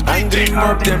 angry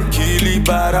mob them killy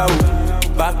barao.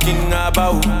 Backing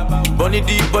about, bunny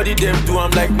deep body them do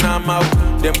I'm like Namau.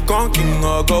 Them conking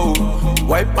or go,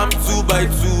 wipe am 2 by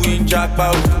 2 in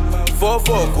jackpot.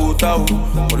 4-4 coat out,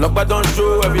 Olokpa don't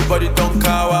show everybody don't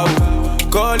cow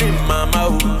out. Call him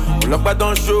mama, Olokpa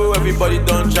don't show everybody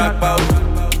don't jackpot.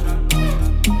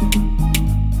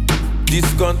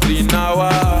 This country now,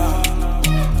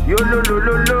 yo lo lo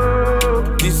lo lo.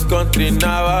 This country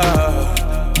now,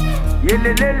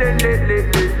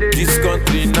 this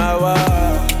country now,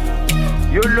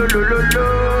 yo lo lo lo lo.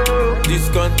 This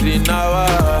country now,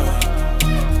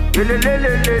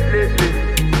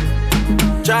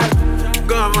 Chai,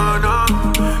 governor,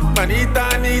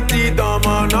 panita niti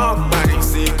domono,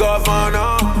 panisi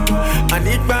governor,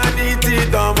 anipaniti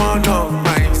domono,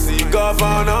 panisi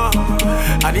governor,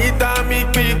 anita mi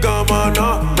pi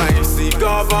governor, panisi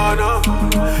governor.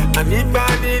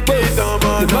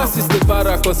 The masses they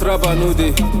para cause rubber no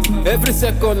day. Every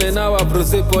second an hour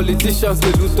brose politicians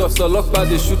they loot us. Olokpa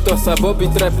they shoot us. A Bobby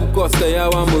try put us the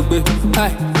yawa mogbe.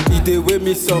 Aye, he dey weigh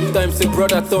me sometimes. A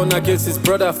brother turn against his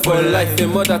brother for life. A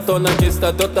mother turn against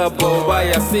her daughter. But why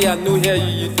I say I know hear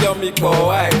you, you tell me but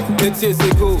why? 8 years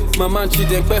ago, my man she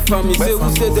didn't pay for me. Say who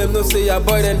say them no say your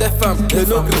boy then deaf fam. They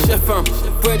no gree chef fam.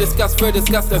 Spread the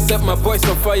scars, and set my boys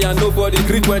on fire. Nobody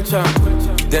gree when charm.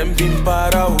 Them been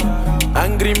parao,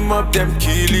 angry mob them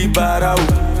killy barao.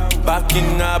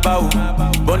 Backing about,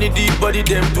 bunny deep body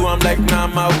them do I'm like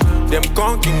Namau. Them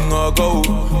conking or go,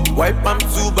 wipe am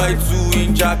 2 by 2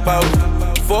 in jackpot.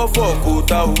 4-4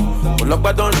 coat out,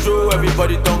 Olokpa don't show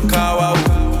everybody don't cow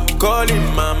out. Call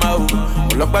him mama,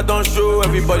 Olokpa don't show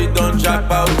everybody don't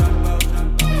jackpot.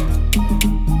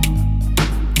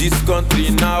 This country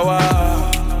now,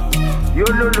 yo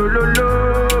lo lo lo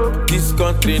lo. This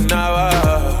country now,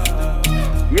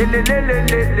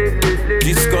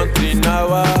 this country now,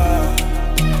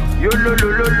 yo lo lo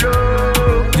lo lo.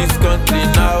 This country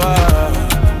now,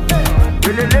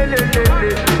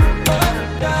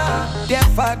 Dear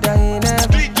father in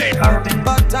heaven,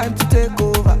 about time to take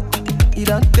over. You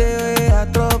don't tell I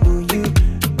trouble you.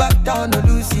 Back down to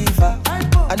Lucifer.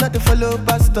 I not to follow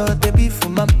pastor, they be for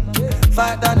mom.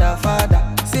 Father na father.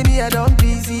 See me I don't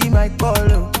busy my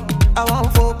call. I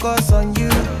won't focus on you,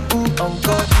 on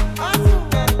God.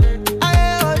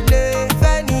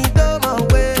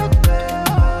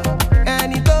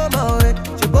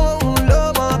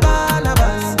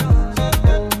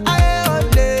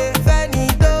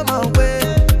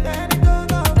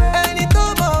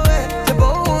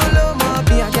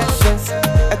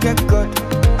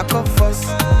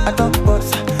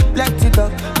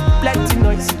 Plenty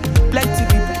noise, plenty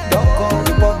people don't come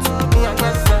report me. I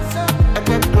get sense, I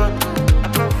get good, I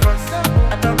come first,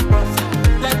 I don't cross.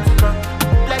 Plenty talk,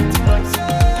 plenty noise,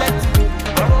 plenty people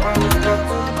don't come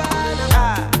report.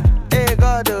 Ah, hey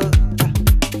God,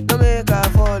 don't make her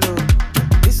follow.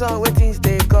 This one waiting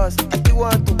stay cause I still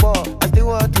want to ball, I still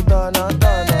want to turn on.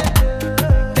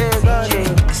 Hey God,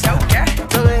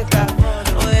 don't make her follow.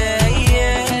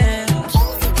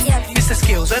 Mr.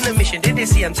 Skills on the mission, did they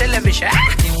see on television?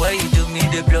 Why you do me,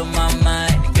 they blow my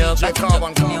mind. Girl, back it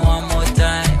up to me one more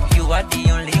time. You are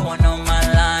the only one on my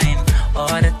line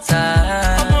all the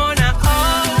time. I wanna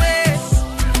always,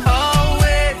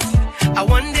 always. I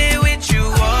one day with you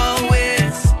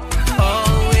always,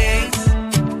 always.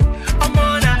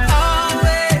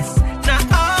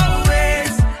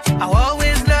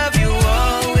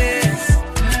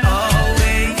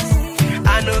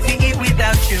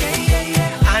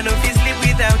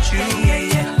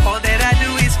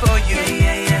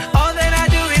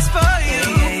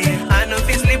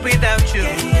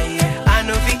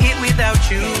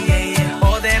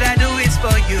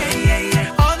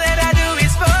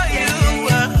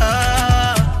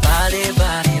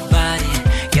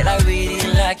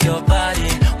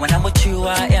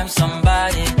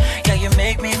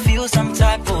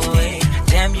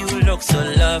 look so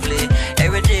lovely.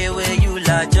 Every day where you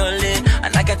lie jolly,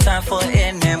 and I got time for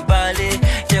anybody.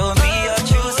 Tell me you'll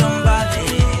choose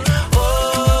somebody.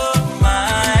 Oh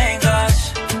my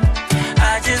gosh,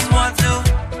 I just want to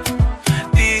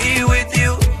be with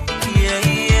you. Yeah,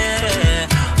 yeah.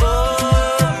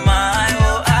 Oh my,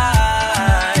 oh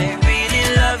I really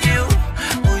love you.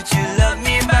 Would you love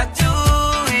me back too?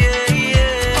 Yeah,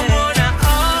 yeah. I wanna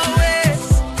always,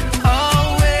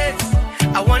 always,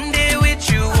 I one day with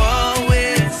you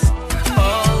always,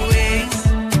 always.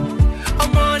 I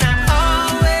wanna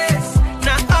always,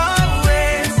 not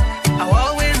always, I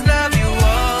always love you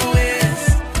always,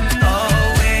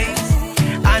 always.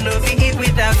 I know if we eat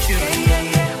without you,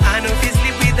 I know if we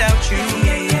sleep without you.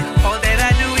 All that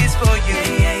I do is for you.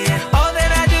 All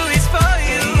that I do is for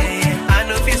you. I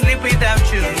know if we sleep without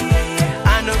you,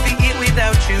 I know if we eat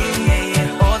without you.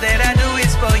 All that I do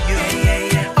is for you.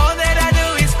 All that I do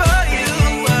is for you.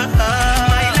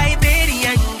 My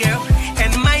Liberian girl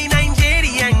and my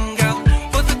Nigerian girl,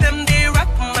 both of them they rock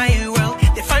my world.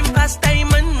 They find past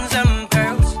diamonds and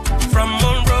pearls from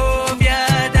Monrovia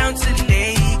down to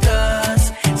Lagos.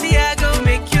 See, I go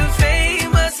make you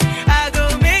famous. I go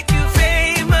make you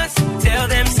famous. Tell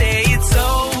them say it's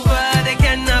over. They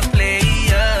cannot play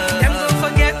us. Them go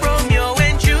forget Romeo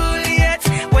and Juliet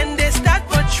when they start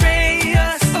portray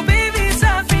us. Oh baby,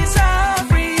 softly,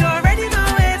 softly, you already know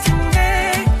it's in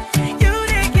there. You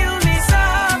they kill me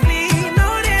softly,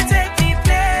 know they take me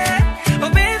play. Oh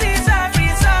baby, softly,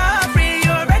 softly,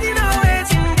 you already know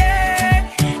it's in there.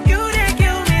 You they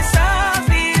kill me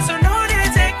softly, so know they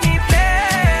take me play.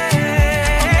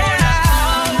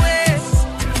 Always,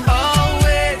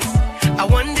 always, I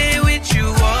one day with you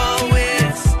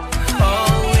always,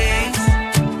 always.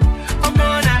 I'm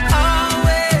gonna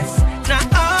always, not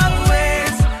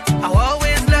always, I'll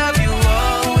always love you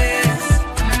always,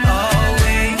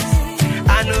 always.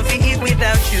 I know if we eat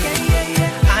without you,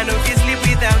 I know if we sleep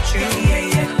without you.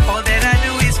 All that I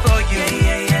do is for you.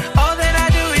 All that I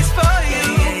do is for you.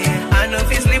 I know if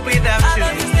we sleep without you,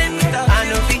 I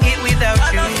know if we eat without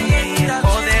you.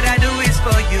 All that I do is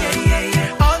for you.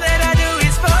 All that I do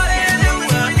is for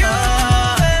you.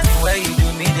 Where you do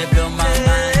me, they blow my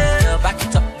mind. Girl, back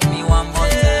it up to me one more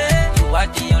time. You are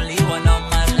the only one on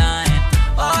my line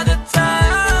all the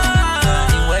time.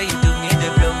 Honey, where you do me,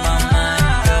 they blow my mind.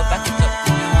 Girl, back it up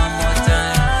to me one more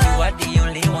time. You are the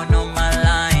only one on my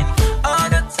line all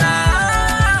the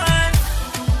time.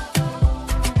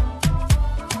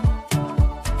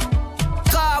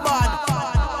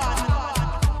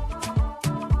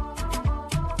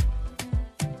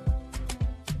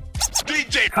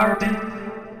 DJ Carbon.